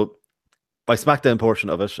 So by SmackDown portion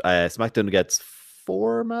of it, SmackDown gets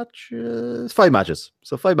 5 matches.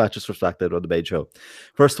 So 5 matches for SmackDown on the main show.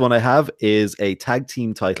 First one I have is a tag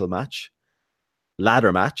team title match,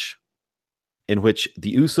 ladder match, in which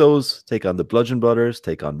the Usos take on the Bludgeon Brothers,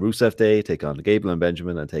 take on Rusev Day, take on Gable and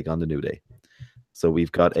Benjamin, and take on the New Day. So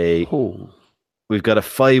we've got a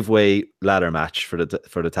 5-way ladder match for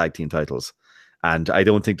the tag team titles, And I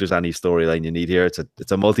don't think there's any storyline you need here.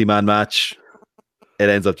 It's a multi-man match. It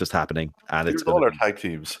ends up just happening, and it's all our tag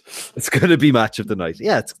teams. It's going to be match of the night.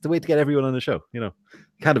 Yeah, it's the way to get everyone on the show. You know,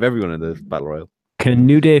 can't have everyone in the battle royal. Can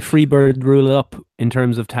New Day Freebird rule it up in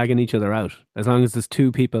terms of tagging each other out? As long as there's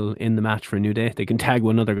 2 people in the match for New Day, they can tag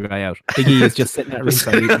one other guy out. Big E is just sitting at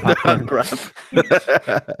ringside eating popcorn.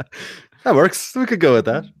 That works. We could go with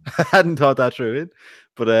that. I hadn't thought that through.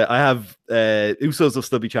 But I have Usos of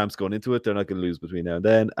Stubby Champs going into it. They're not going to lose between now and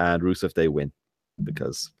then. And Rusev, they win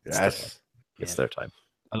because it's their time.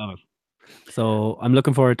 I love it. So I'm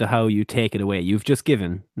looking forward to how you take it away. You've just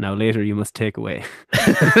given. Now later you must take away.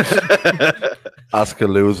 Asuka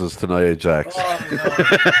loses to Nia Jax.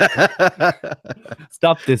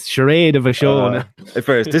 Stop this charade of a show. At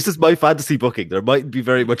first, this is my fantasy booking. There might be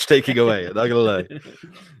very much taking away. I'm not going to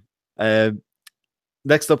lie.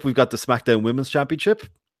 Next up, we've got the SmackDown Women's Championship.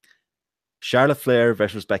 Charlotte Flair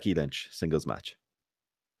versus Becky Lynch, singles match.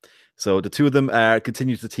 So the two of them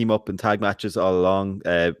continue to team up in tag matches all along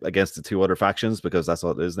against the 2 other factions, because that's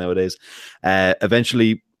what it is nowadays.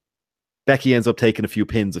 Eventually, Becky ends up taking a few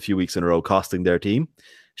pins a few weeks in a row, costing their team.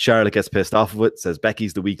 Charlotte gets pissed off of it, says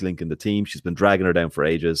Becky's the weak link in the team. She's been dragging her down for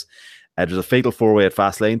ages. There's a fatal 4-way at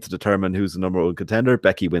Fastlane to determine who's the number 1 contender.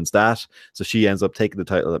 Becky wins that, so she ends up taking the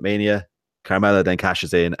title at Mania. Carmella then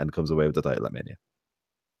cashes in and comes away with the title at Mania.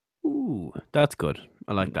 Ooh, that's good.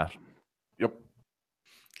 I like that. Yep.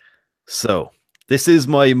 So this is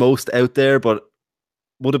my most out there, but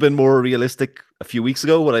would have been more realistic a few weeks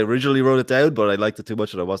ago when I originally wrote it down, but I liked it too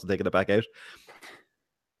much and I wasn't taking it back out.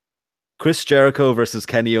 Chris Jericho versus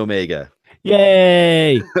Kenny Omega.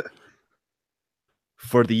 Yay!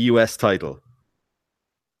 For the US title.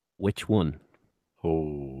 Which one?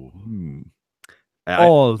 Oh.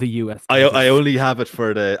 All the US. I only have it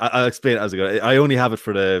for the. I'll explain it as I go. I only have it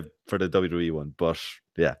for the WWE one, but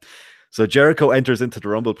yeah. So Jericho enters into the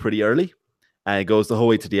Rumble pretty early and goes the whole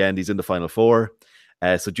way to the end. He's in the final 4.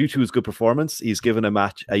 So due to his good performance, he's given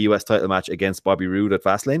a US title match against Bobby Roode at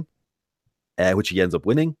Fastlane, which he ends up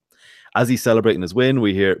winning. As he's celebrating his win,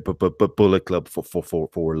 we hear Bullet Club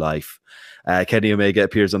for life. Kenny Omega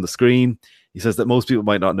appears on the screen. He says that most people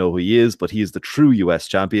might not know who he is, but he is the true US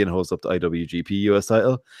champion, holds up the IWGP US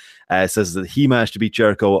title. Says that he managed to beat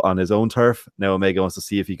Jericho on his own turf. Now Omega wants to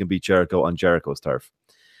see if he can beat Jericho on Jericho's turf.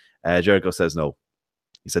 Jericho says no.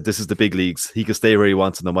 He said this is the big leagues. He can stay where he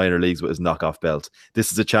wants in the minor leagues with his knockoff belt.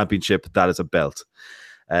 This is a championship. That is a belt.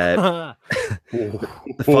 The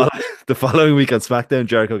following week on SmackDown,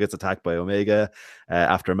 Jericho gets attacked by Omega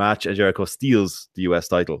after a match, and Jericho steals the US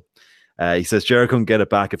title. He says Jericho can get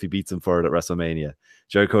it back if he beats him for it at WrestleMania.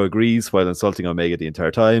 Jericho agrees while insulting Omega the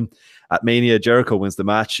entire time. At Mania, Jericho wins the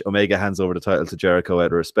match. Omega hands over the title to Jericho out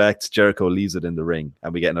of respect. Jericho leaves it in the ring,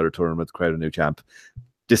 and we get another tournament, crowd a new champ.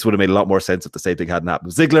 This would have made a lot more sense if the same thing hadn't happened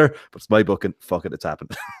with Ziggler, but it's my book and fuck it, it's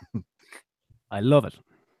happened. I love it.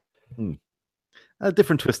 A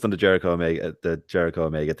different twist on the Jericho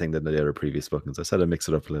Omega thing than the other previous bookings. I said I'd mix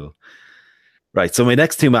it up a little. Right, so my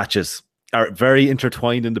next 2 matches are very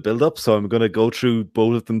intertwined in the build-up, so I'm going to go through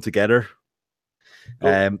both of them together.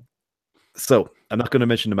 So I'm not going to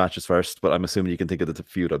mention the matches first, but I'm assuming you can think of the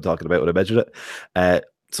feud I'm talking about when I mention it.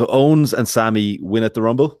 So Owens and Sammy win at the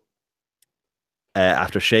Rumble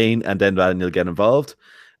after Shane and then Daniel get involved.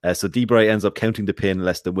 So D-Bry ends up counting the pin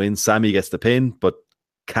less than win. Sammy gets the pin, but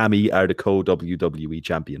Cammy are the co-WWE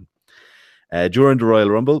champion. During the Royal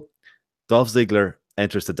Rumble, Dolph Ziggler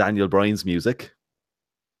enters to Daniel Bryan's music.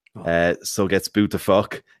 So gets booed to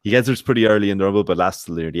fuck. He enters pretty early in the Rumble, but lasts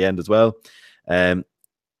till near the end as well. Where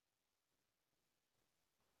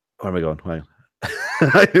am I going? Wow.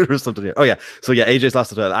 There's something here. Oh yeah. So yeah, AJ's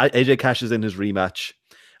lost the title. AJ cashes in his rematch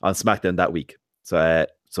on SmackDown that week. So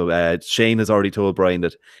Shane has already told Bryan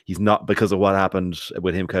that he's not, because of what happened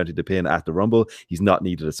with him counting the pin at the Rumble, he's not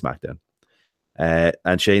needed at SmackDown.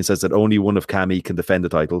 And Shane says that only one of Cammy can defend the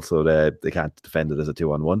title, so they can't defend it as a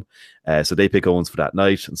 2-on-1. So they pick Owens for that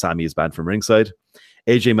night, and Sammy is banned from ringside.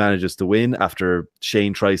 AJ manages to win after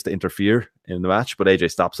Shane tries to interfere in the match, but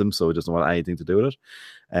AJ stops him, so he doesn't want anything to do with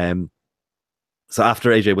it. So after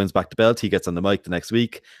AJ wins back the belt, he gets on the mic the next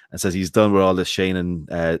week and says he's done with all this Shane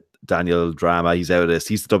and Daniel drama. He's out of this.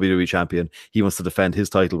 He's the WWE champion. He wants to defend his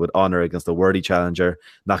title with honor against a worthy challenger.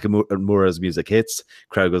 Nakamura's music hits.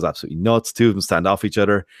 Crowd goes absolutely nuts. 2 of them stand off each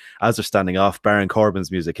other. As they're standing off, Baron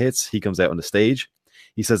Corbin's music hits. He comes out on the stage.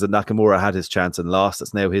 He says that Nakamura had his chance and lost.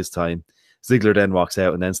 It's now his time. Ziggler then walks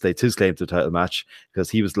out and then states his claim to the title match because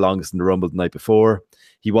he was the longest in the Rumble the night before.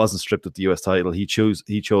 He wasn't stripped of the US title. He chose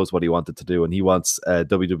what he wanted to do, and he wants a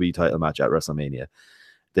WWE title match at WrestleMania.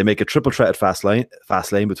 They make a triple threat at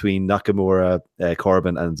Fastlane between Nakamura,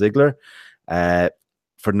 Corbin, and Ziggler.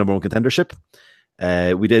 for the number one contendership.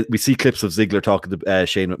 We see clips of Ziggler talking to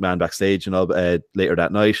Shane McMahon backstage and all later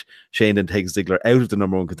that night. Shane then takes Ziggler out of the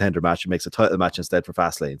number one contender match and makes a title match instead for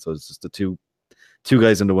Fastlane. So it's just the two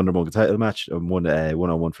guys in the number one title match and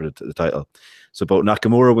one-on-one for the title. So both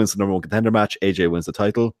Nakamura wins the number one contender match, AJ wins the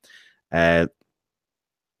title. Now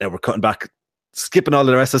we're cutting back, skipping all of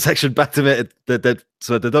the rest of the section back to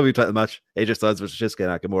so the W title match, AJ Styles versus Shinsuke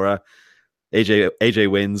Nakamura. AJ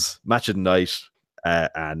wins, match of the night,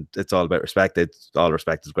 and it's all about respect. It's all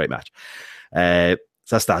respect. It's a great match. So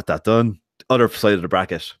that's that done. Other side of the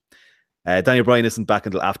bracket. Daniel Bryan isn't back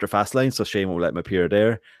until after Fastlane, so Shane won't let him appear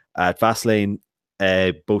there. At Fastlane,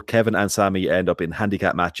 both Kevin and Sami end up in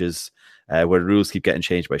handicap matches where the rules keep getting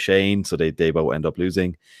changed by Shane, so they both end up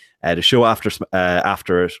losing. The show after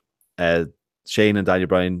Shane and Daniel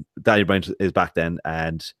Bryan is back then,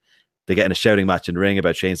 and they get in a shouting match in the ring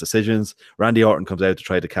about Shane's decisions. Randy Orton comes out to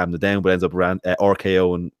try to calm them down, but ends up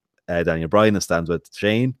RKO and Daniel Bryan and stands with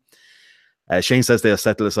Shane. Shane says they'll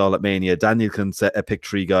settle this all at Mania. Daniel can pick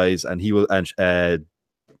 3 guys, and he will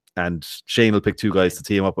and Shane will pick 2 guys to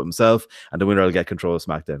team up with himself, and the winner will get control of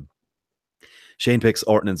SmackDown. Shane picks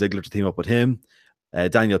Orton and Ziggler to team up with him.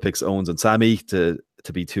 Daniel picks Owens and Sami to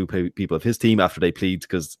be 2 people of his team after they plead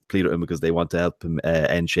with him because they want to help him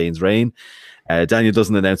end Shane's reign. Daniel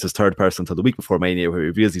doesn't announce his third person until the week before Mania, where he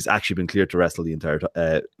reveals he's actually been cleared to wrestle cleared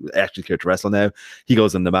to wrestle now. He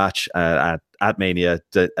goes in the match at Mania.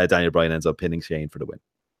 Daniel Bryan ends up pinning Shane for the win.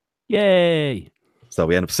 Yay! So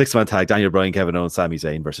we end up 6-man tag: Daniel Bryan, Kevin Owens, Sami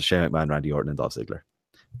Zayn versus Shane McMahon, Randy Orton, and Dolph Ziggler.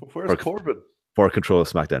 But where's Corbin? For control of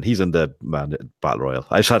SmackDown. He's in the Battle Royal.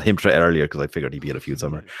 I shot him earlier because I figured he'd be in a feud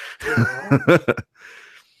somewhere.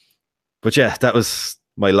 But yeah, that was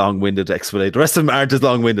my long-winded explanation. The rest of them aren't as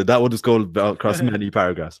long-winded. That would just go across many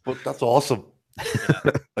paragraphs. But that's awesome.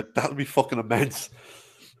 Like, that would be fucking immense.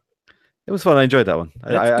 It was fun. I enjoyed that one.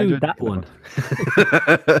 Let's do that one.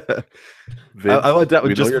 Vince, I want that one.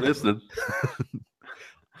 we Just know you're listening.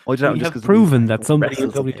 We have proven that somebody in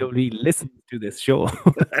WWE listens to this show.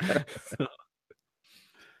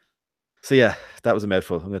 So yeah, that was a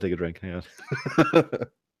mouthful. I'm gonna take a drink. Hang on.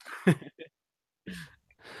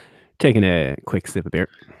 Taking a quick sip of beer.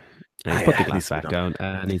 And put the glass back down,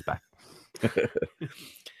 and he's back.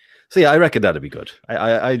 So yeah, I reckon that'd be good.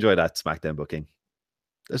 I enjoy that SmackDown booking.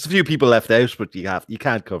 There's a few people left out, but you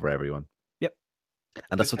can't cover everyone. Yep.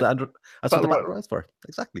 And that's what the Battle Royale is for.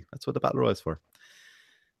 Exactly. That's what the Battle Royale is for.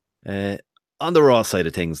 On the Raw side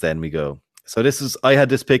of things, then we go. So I had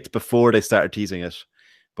this picked before they started teasing it,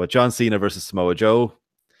 but John Cena versus Samoa Joe.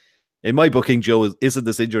 In my booking, Joe isn't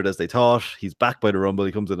as injured as they thought. He's back by the Rumble.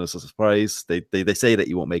 He comes in as a surprise. They say that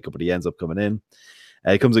he won't make it, but he ends up coming in.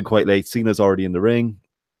 He comes in quite late. Cena's already in the ring.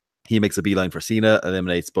 He makes a beeline for Cena,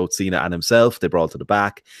 eliminates both Cena and himself. They brawl to the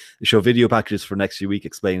back. They show video packages for next week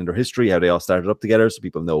explaining their history, how they all started up together, so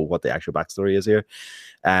people know what the actual backstory is here.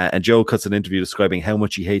 And Joe cuts an interview describing how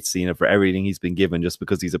much he hates Cena for everything he's been given just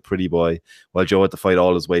because he's a pretty boy, while Joe had to fight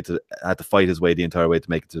his way the entire way to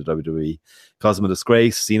make it to the WWE. Cause him a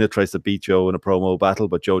disgrace. Cena tries to beat Joe in a promo battle,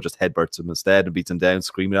 but Joe just headbutts him instead and beats him down,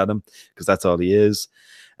 screaming at him because that's all he is.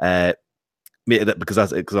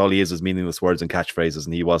 Because all he is meaningless words and catchphrases,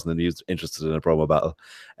 and he wasn't interested in a promo battle.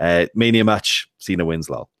 Mania match, Cena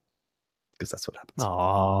wins, lol. Because that's what happens.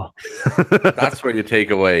 Aww. That's where you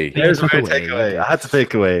take away. There's where I take away. I had to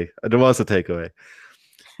take away. There was a takeaway.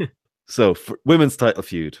 So, for women's title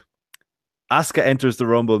feud, Asuka enters the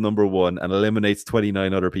Rumble #1 and eliminates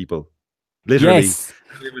 29 other people. Literally,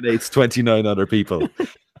 eliminates 29 other people.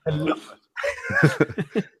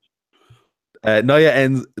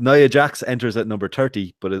 Nia Jax enters at number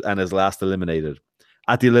 30, and is last eliminated.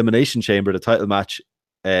 At the Elimination Chamber, the title match,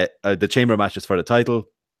 the chamber matches for the title.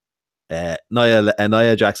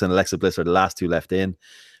 Nia Jax and Alexa Bliss are the last 2 left in.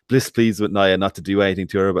 Bliss pleads with Nia not to do anything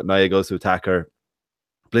to her, but Nia goes to attack her.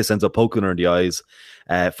 Bliss ends up poking her in the eyes,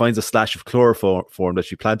 finds a slash of chloroform that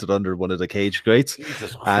she planted under one of the cage grates,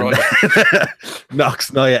 and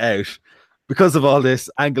knocks Nia out. Because of all this,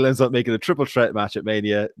 Angle ends up making a triple threat match at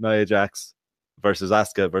Mania: Nia Jax versus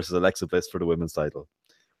Asuka versus Alexa Bliss for the women's title,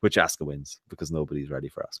 which Asuka wins because nobody's ready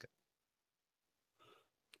for Asuka.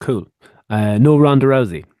 Cool. No Ronda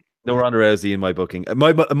Rousey. No Ronda Rousey in my booking.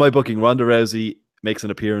 My booking, Ronda Rousey makes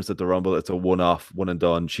an appearance at the Rumble. It's a one-off, one and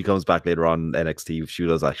done. She comes back later on NXT if she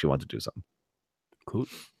does actually want to do something. Cool.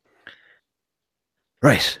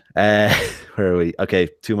 Right. Where are we? Okay,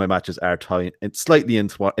 2 of my matches are slightly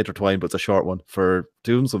intertwined, but it's a short one for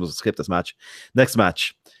 2 of them, so we'll skip this match. Next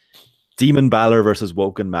match, Demon Balor versus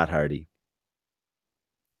Woken Matt Hardy.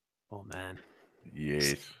 Oh, man.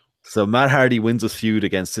 Yes. So Matt Hardy wins his feud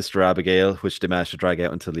against Sister Abigail, which they managed to drag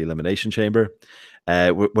out until the Elimination Chamber,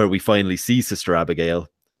 where we finally see Sister Abigail,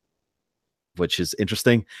 which is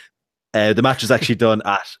interesting. The match is actually done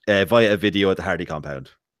at via a video at the Hardy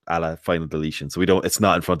compound, a la Final Deletion. So it's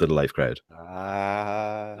not in front of the live crowd,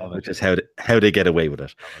 which is how they get away with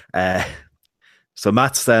it. So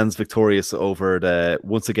Matt stands victorious over the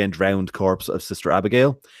once again drowned corpse of Sister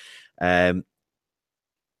Abigail.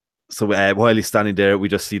 So while he's standing there, we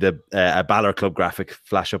just see a Balor Club graphic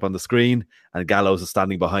flash up on the screen, and Gallows is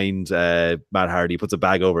standing behind Matt Hardy. He puts a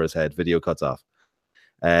bag over his head. Video cuts off.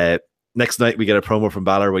 Next night, we get a promo from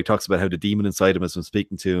Balor where he talks about how the demon inside him has been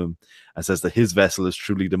speaking to him and says that his vessel is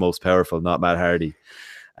truly the most powerful, not Matt Hardy.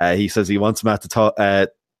 He says he wants Matt to talk.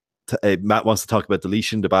 Matt wants to talk about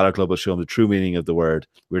deletion. The Balor Club will show him the true meaning of the word.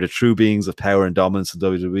 We're the true beings of power and dominance in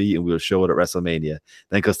WWE, and we'll show it at WrestleMania.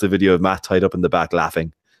 Then cuts the video of Matt tied up in the back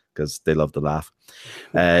laughing, because they love to laugh.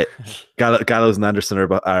 Gallows and Anderson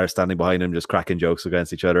are standing behind him, just cracking jokes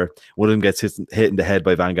against each other. One of them gets hit in the head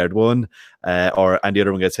by Vanguard 1, and the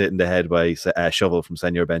other one gets hit in the head by Shovel from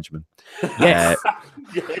Senor Benjamin. Yes.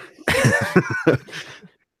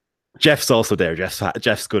 Jeff's also there.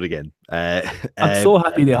 Jeff's good again. I'm so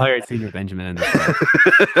happy they hired Senor Benjamin in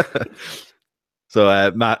this.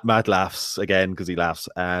 So Matt laughs again because he laughs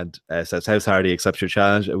and says, "House Hardy accepts your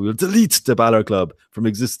challenge, and we will delete the Balor Club from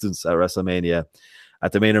existence at WrestleMania."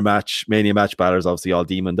 At the Mania match, Balor's obviously all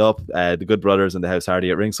demoned up. The Good Brothers and the House Hardy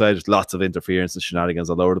at ringside. There's lots of interference and shenanigans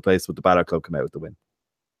all over the place, but the Balor Club come out with the win.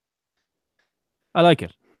 I like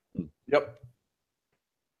it. Yep.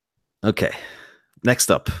 Okay.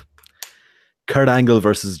 Next up, Kurt Angle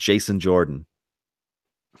versus Jason Jordan.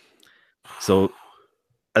 So,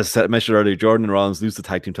 as I mentioned earlier, Jordan and Rollins lose the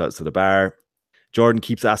tag team titles to the Bar. Jordan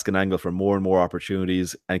keeps asking Angle for more and more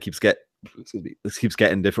opportunities and keeps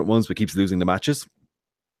getting different ones, but keeps losing the matches.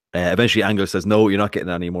 Eventually, Angle says, "No, you're not getting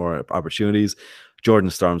any more opportunities." Jordan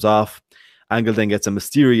storms off. Angle then gets a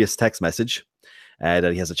mysterious text message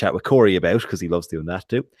that he has a chat with Corey about, because he loves doing that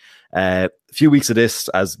too. A few weeks of this,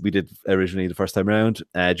 as we did originally the first time around,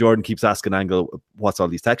 Jordan keeps asking Angle, "What's all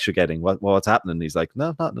these texts you're getting? What's happening?" And he's like,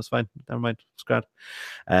 "No, nothing. It's fine. Never mind. It's grand."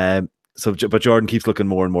 But Jordan keeps looking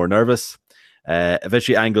more and more nervous.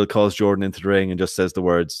 Eventually, Angle calls Jordan into the ring and just says the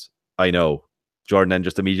words, "I know." Jordan then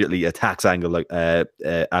just immediately attacks Angle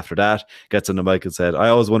after that, gets on the mic and said, "I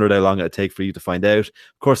always wondered how long it'd take for you to find out.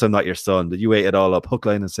 Of course, I'm not your son. That you ate it all up, hook,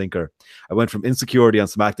 line, and sinker. I went from insecurity on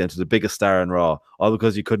SmackDown to the biggest star in Raw, all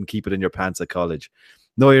because you couldn't keep it in your pants at college.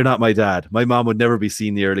 No, you're not my dad. My mom would never be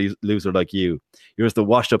seen near a loser like you. You're just a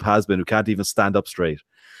washed-up has-been who can't even stand up straight."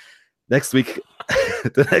 Next week,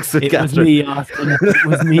 It was me, Austin. It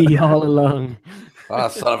was me all along. Ah,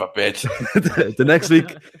 son of a bitch. The next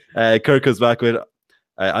week, Kurt comes back with,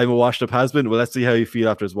 "I'm a washed-up has-been. Well, let's see how you feel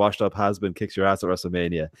after his washed-up has-been kicks your ass at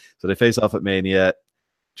WrestleMania." So they face off at Mania.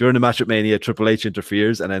 During the match at Mania, Triple H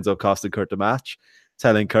interferes and ends up costing Kurt the match,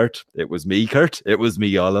 telling Kurt, "It was me, Kurt. It was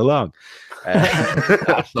me all along."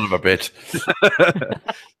 Son of a bitch.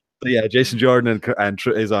 So yeah, Jason Jordan and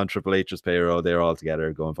is on Triple H's payroll. They're all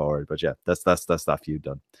together going forward. But yeah, that's that feud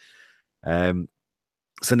done.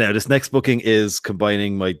 So now this next booking is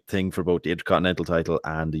combining my thing for both the Intercontinental title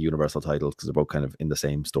and the Universal title, because they're both kind of in the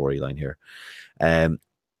same storyline here.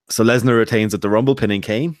 So Lesnar retains at the Rumble, pinning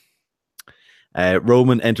Kane.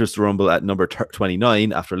 Roman enters the Rumble at number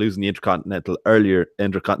 29 after losing the Intercontinental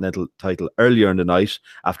title earlier in the night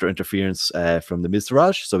after interference from the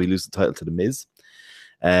Miztourage. So he loses the title to the Miz.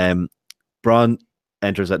 Braun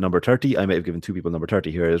enters at number 30. I may have given two people number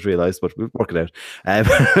 30 here, I just realized, but we'll work it out.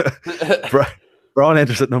 Braun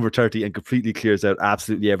enters at number 30 and completely clears out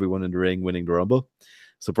absolutely everyone in the ring, winning the Rumble.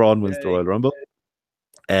 So Braun wins the Royal Rumble.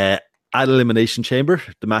 At Elimination Chamber,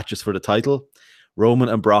 the match is for the title. Roman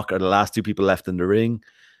and Brock are the last two people left in the ring.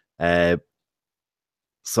 Well,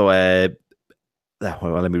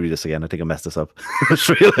 let me read this again. I think I messed this up. I just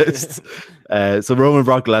realized. So Roman and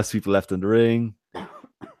Brock, the last people left in the ring.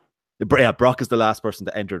 Yeah, Brock is the last person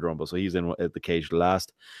to enter the Rumble, so he's in the cage the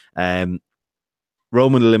last. Roman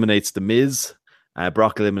eliminates The Miz.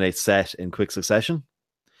 Brock eliminates Seth in quick succession,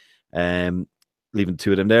 leaving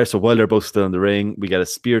two of them there. So while they're both still in the ring, we get a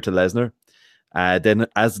spear to Lesnar. Then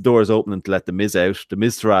as the door is opening to let The Miz out, the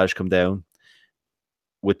Miztourage come down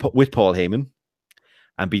with Paul Heyman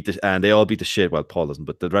and they all beat the shit. Well, Paul doesn't,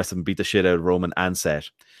 but the rest of them beat the shit out of Roman and Seth,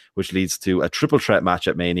 which leads to a triple threat match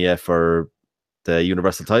at Mania for the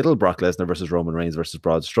Universal title, Brock Lesnar versus Roman Reigns versus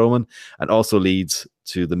Braun Strowman, and also leads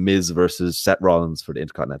to The Miz versus Seth Rollins for the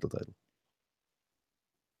Intercontinental title.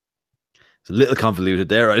 It's a little convoluted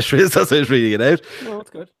there. I just realized as I was reading it out. No, it's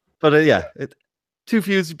good. But yeah, Two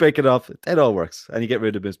feuds, you break it off. It all works. And you get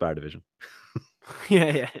rid of Miss Bar Division.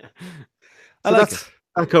 Yeah. So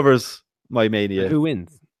that covers my Mania. Who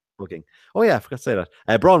wins? Booking. Oh yeah, I forgot to say that.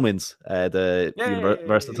 Braun wins the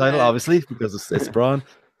Universal title, obviously, because it's Braun.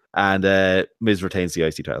 And Miz retains the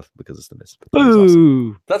IC title because it's the Miz.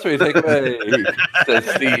 Boo! That's what you take away, says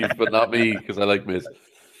Steve, but not me, because I like Miz.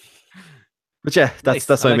 But yeah,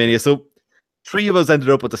 that's my Mania. So 3 of us ended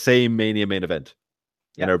up with the same Mania main event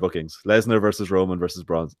in our bookings. Lesnar versus Roman versus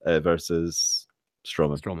Braun versus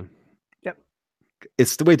Strowman. Yep.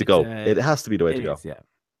 It's the way to go. It has to be the way to go. Yeah.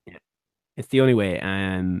 It's the only way.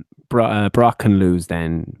 Brock can lose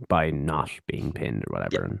then by not being pinned or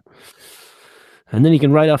whatever. Yeah. And then he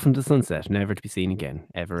can ride off into the sunset, never to be seen again.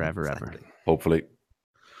 Ever. Hopefully.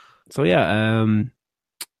 So yeah,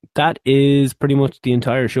 that is pretty much the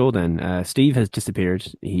entire show then. Steve has disappeared.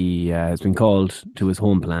 He has been called to his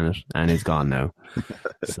home planet and is gone now.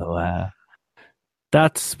 So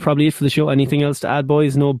that's probably it for the show. Anything else to add,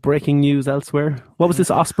 boys? No breaking news elsewhere? What was this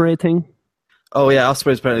Ospreay thing? Oh yeah,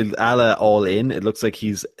 Ospreay's apparently a la All In. It looks like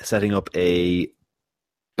he's setting up a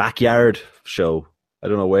backyard show. I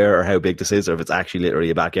don't know where or how big this is, or if it's actually literally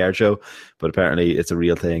a backyard show, but apparently it's a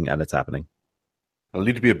real thing and it's happening. It'll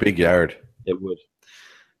need to be a big yard. It would.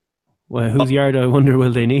 Well, whose yard, I wonder,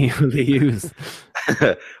 will they use?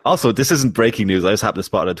 Also, this isn't breaking news. I just happened to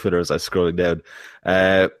spot it on Twitter as I was scrolling down.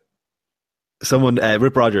 Someone,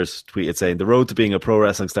 Rip Rogers, tweeted saying, the road to being a pro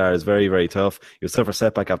wrestling star is very, very tough. You'll suffer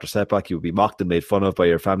setback after setback. You'll be mocked and made fun of by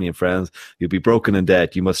your family and friends. You'll be broken in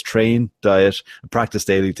debt. You must train, diet, and practice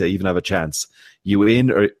daily to even have a chance. You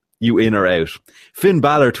in or out? Finn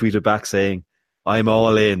Balor tweeted back saying, I'm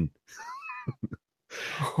all in.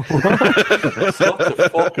 Such a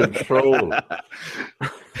fucking troll.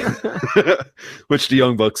 Which the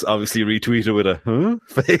Young Bucks obviously retweeted with a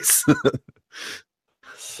face.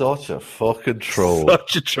 Such a fucking troll.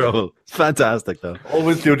 Such a troll. It's fantastic, though.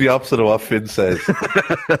 Always do the opposite of what Finn says.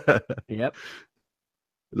 Yep.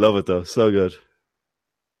 Love it, though. So good.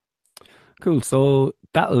 Cool. So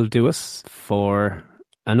that'll do us for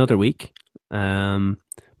another week. But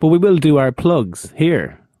we will do our plugs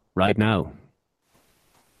here, right now.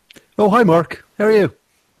 Oh, hi, Mark. How are you?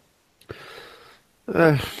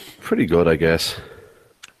 Pretty good, I guess.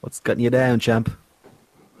 What's getting you down, champ?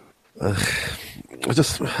 I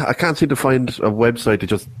can't seem to find a website that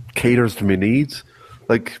just caters to my needs.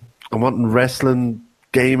 Like, I'm wanting wrestling,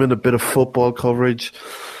 gaming, a bit of football coverage.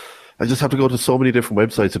 I just have to go to so many different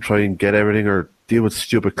websites to try and get everything or deal with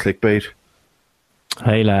stupid clickbait.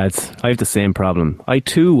 Hey lads, I have the same problem. I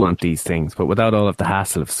too want these things, but without all of the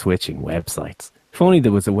hassle of switching websites. If only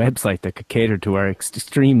there was a website that could cater to our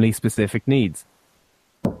extremely specific needs.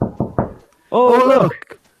 Oh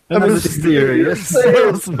look! A mysterious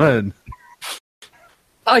salesman!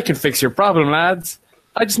 I can fix your problem, lads.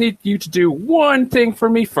 I just need you to do one thing for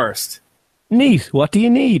me first. Neat. What do you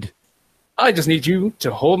need? I just need you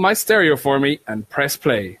to hold my stereo for me and press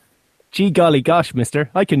play. Gee golly gosh,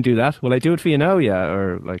 mister. I can do that. Will I do it for you now? Yeah,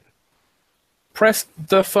 or like... Press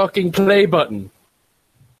the fucking play button.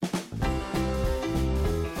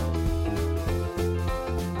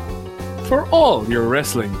 For all your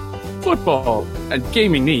wrestling, football, and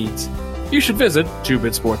gaming needs, you should visit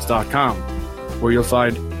 2bitsports.com, where you'll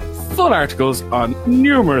find full articles on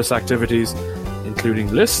numerous activities, including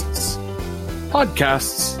lists,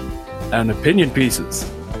 podcasts, and opinion pieces.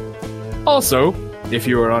 Also, if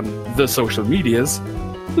you are on the social medias,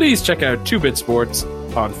 please check out 2Bit Sports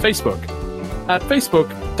on Facebook at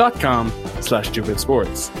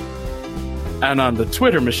facebook.com/2bitsports. And on the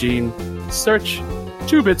Twitter machine, search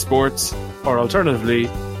 2Bit Sports, or alternatively,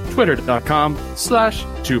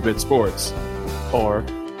 twitter.com/2bitsports, or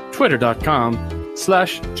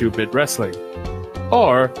twitter.com/2bitwrestling,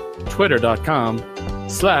 or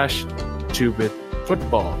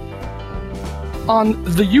twitter.com/2bitfootball. On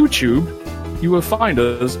the YouTube, you will find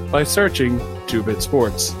us by searching 2Bit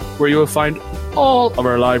Sports, where you will find all of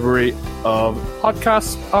our library of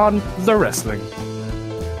podcasts on the wrestling.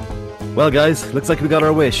 Well, guys, looks like we got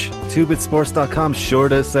our wish. 2bitsports.com sure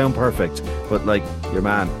does sound perfect, but like, your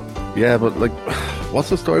man. Yeah, but like, what's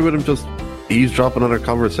the story with him just eavesdropping on our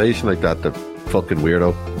conversation like that? The fucking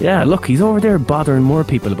weirdo. Yeah, look, he's over there bothering more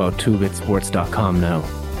people about 2bitsports.com now.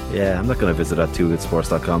 Yeah, I'm not going to visit that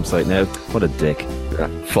 2bitsports.com site now. What a dick. Yeah,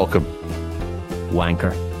 fuck him.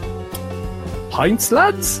 Wanker. Pints,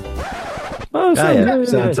 lads? Oh,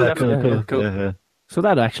 Sounds cool. Yeah. So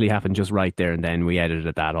that actually happened just right there, and then we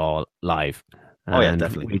edited that all live. Oh, yeah, And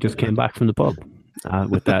definitely. We just came back from the pub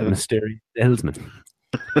with that mysterious salesman.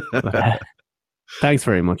 Thanks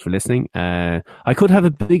very much for listening. I could have a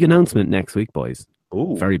big announcement next week, boys.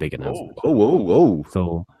 Oh, Very big announcement. Oh.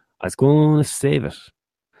 So I was going to save it.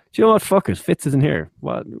 Do you know what? Fuck it. Fitz isn't here.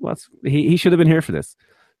 He should have been here for this.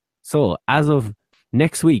 So as of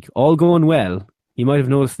next week, all going well, you might have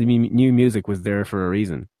noticed the new music was there for a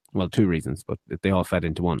reason. Well, 2 reasons, but they all fed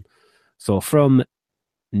into one. So from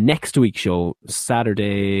next week's show,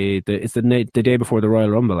 Saturday, it's the day before the Royal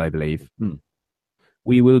Rumble, I believe.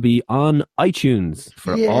 We will be on iTunes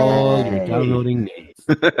for all your downloading needs.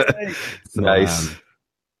 So, nice.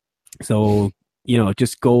 So,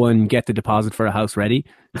 just go and get the deposit for a house ready,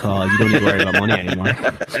 because you don't need to worry about money anymore.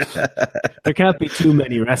 There can't be too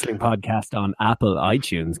many wrestling podcasts on Apple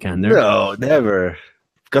iTunes, can there? No, never.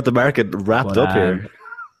 Got the market wrapped up here.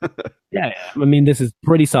 Yeah, I mean, this is a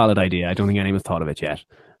pretty solid idea. I don't think anyone's thought of it yet.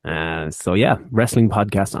 So yeah, wrestling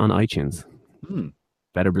podcast on iTunes.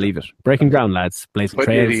 Better believe it. Breaking ground, lads. Blazing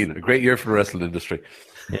trails. A great year for the wrestling industry.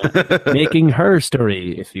 Yeah. Making her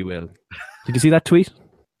story, if you will. Did you see that tweet?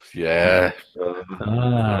 Yeah.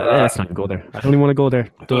 Let's not go there. I don't even want to go there.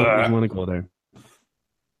 Don't even want to go there.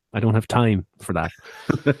 I don't have time for that.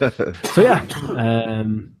 So yeah,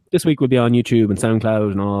 this week we'll be on YouTube and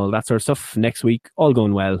SoundCloud and all that sort of stuff. Next week, all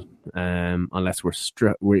going well, unless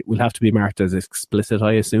we'll have to be marked as explicit,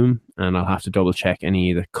 I assume, and I'll have to double check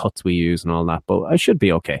any of the cuts we use and all that, but I should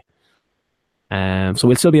be okay. So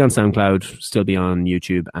we'll still be on SoundCloud, still be on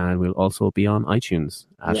YouTube, and we'll also be on iTunes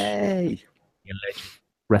at Yay!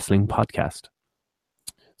 Wrestling Podcast.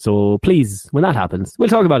 So please, when that happens, we'll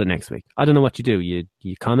talk about it next week. I don't know what you do. You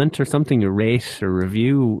comment or something, you rate or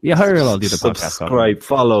review. Yeah, how I'll do the podcast. Subscribe,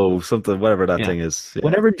 follow, something, whatever that thing is. Yeah.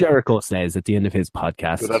 Whatever Jericho says at the end of his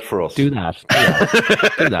podcast. Do that for us. Do that.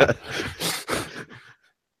 Do that.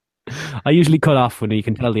 I usually cut off when you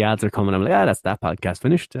can tell the ads are coming. I'm like, that's that podcast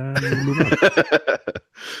finished. Move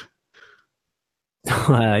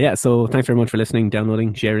on. So thanks very much for listening,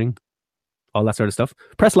 downloading, sharing, all that sort of stuff.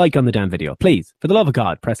 Press like on the damn video, please. For the love of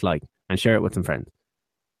God, press like and share it with some friends.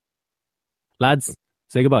 Lads,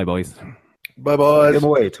 say goodbye, boys. Bye-bye. Give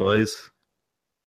away, toys.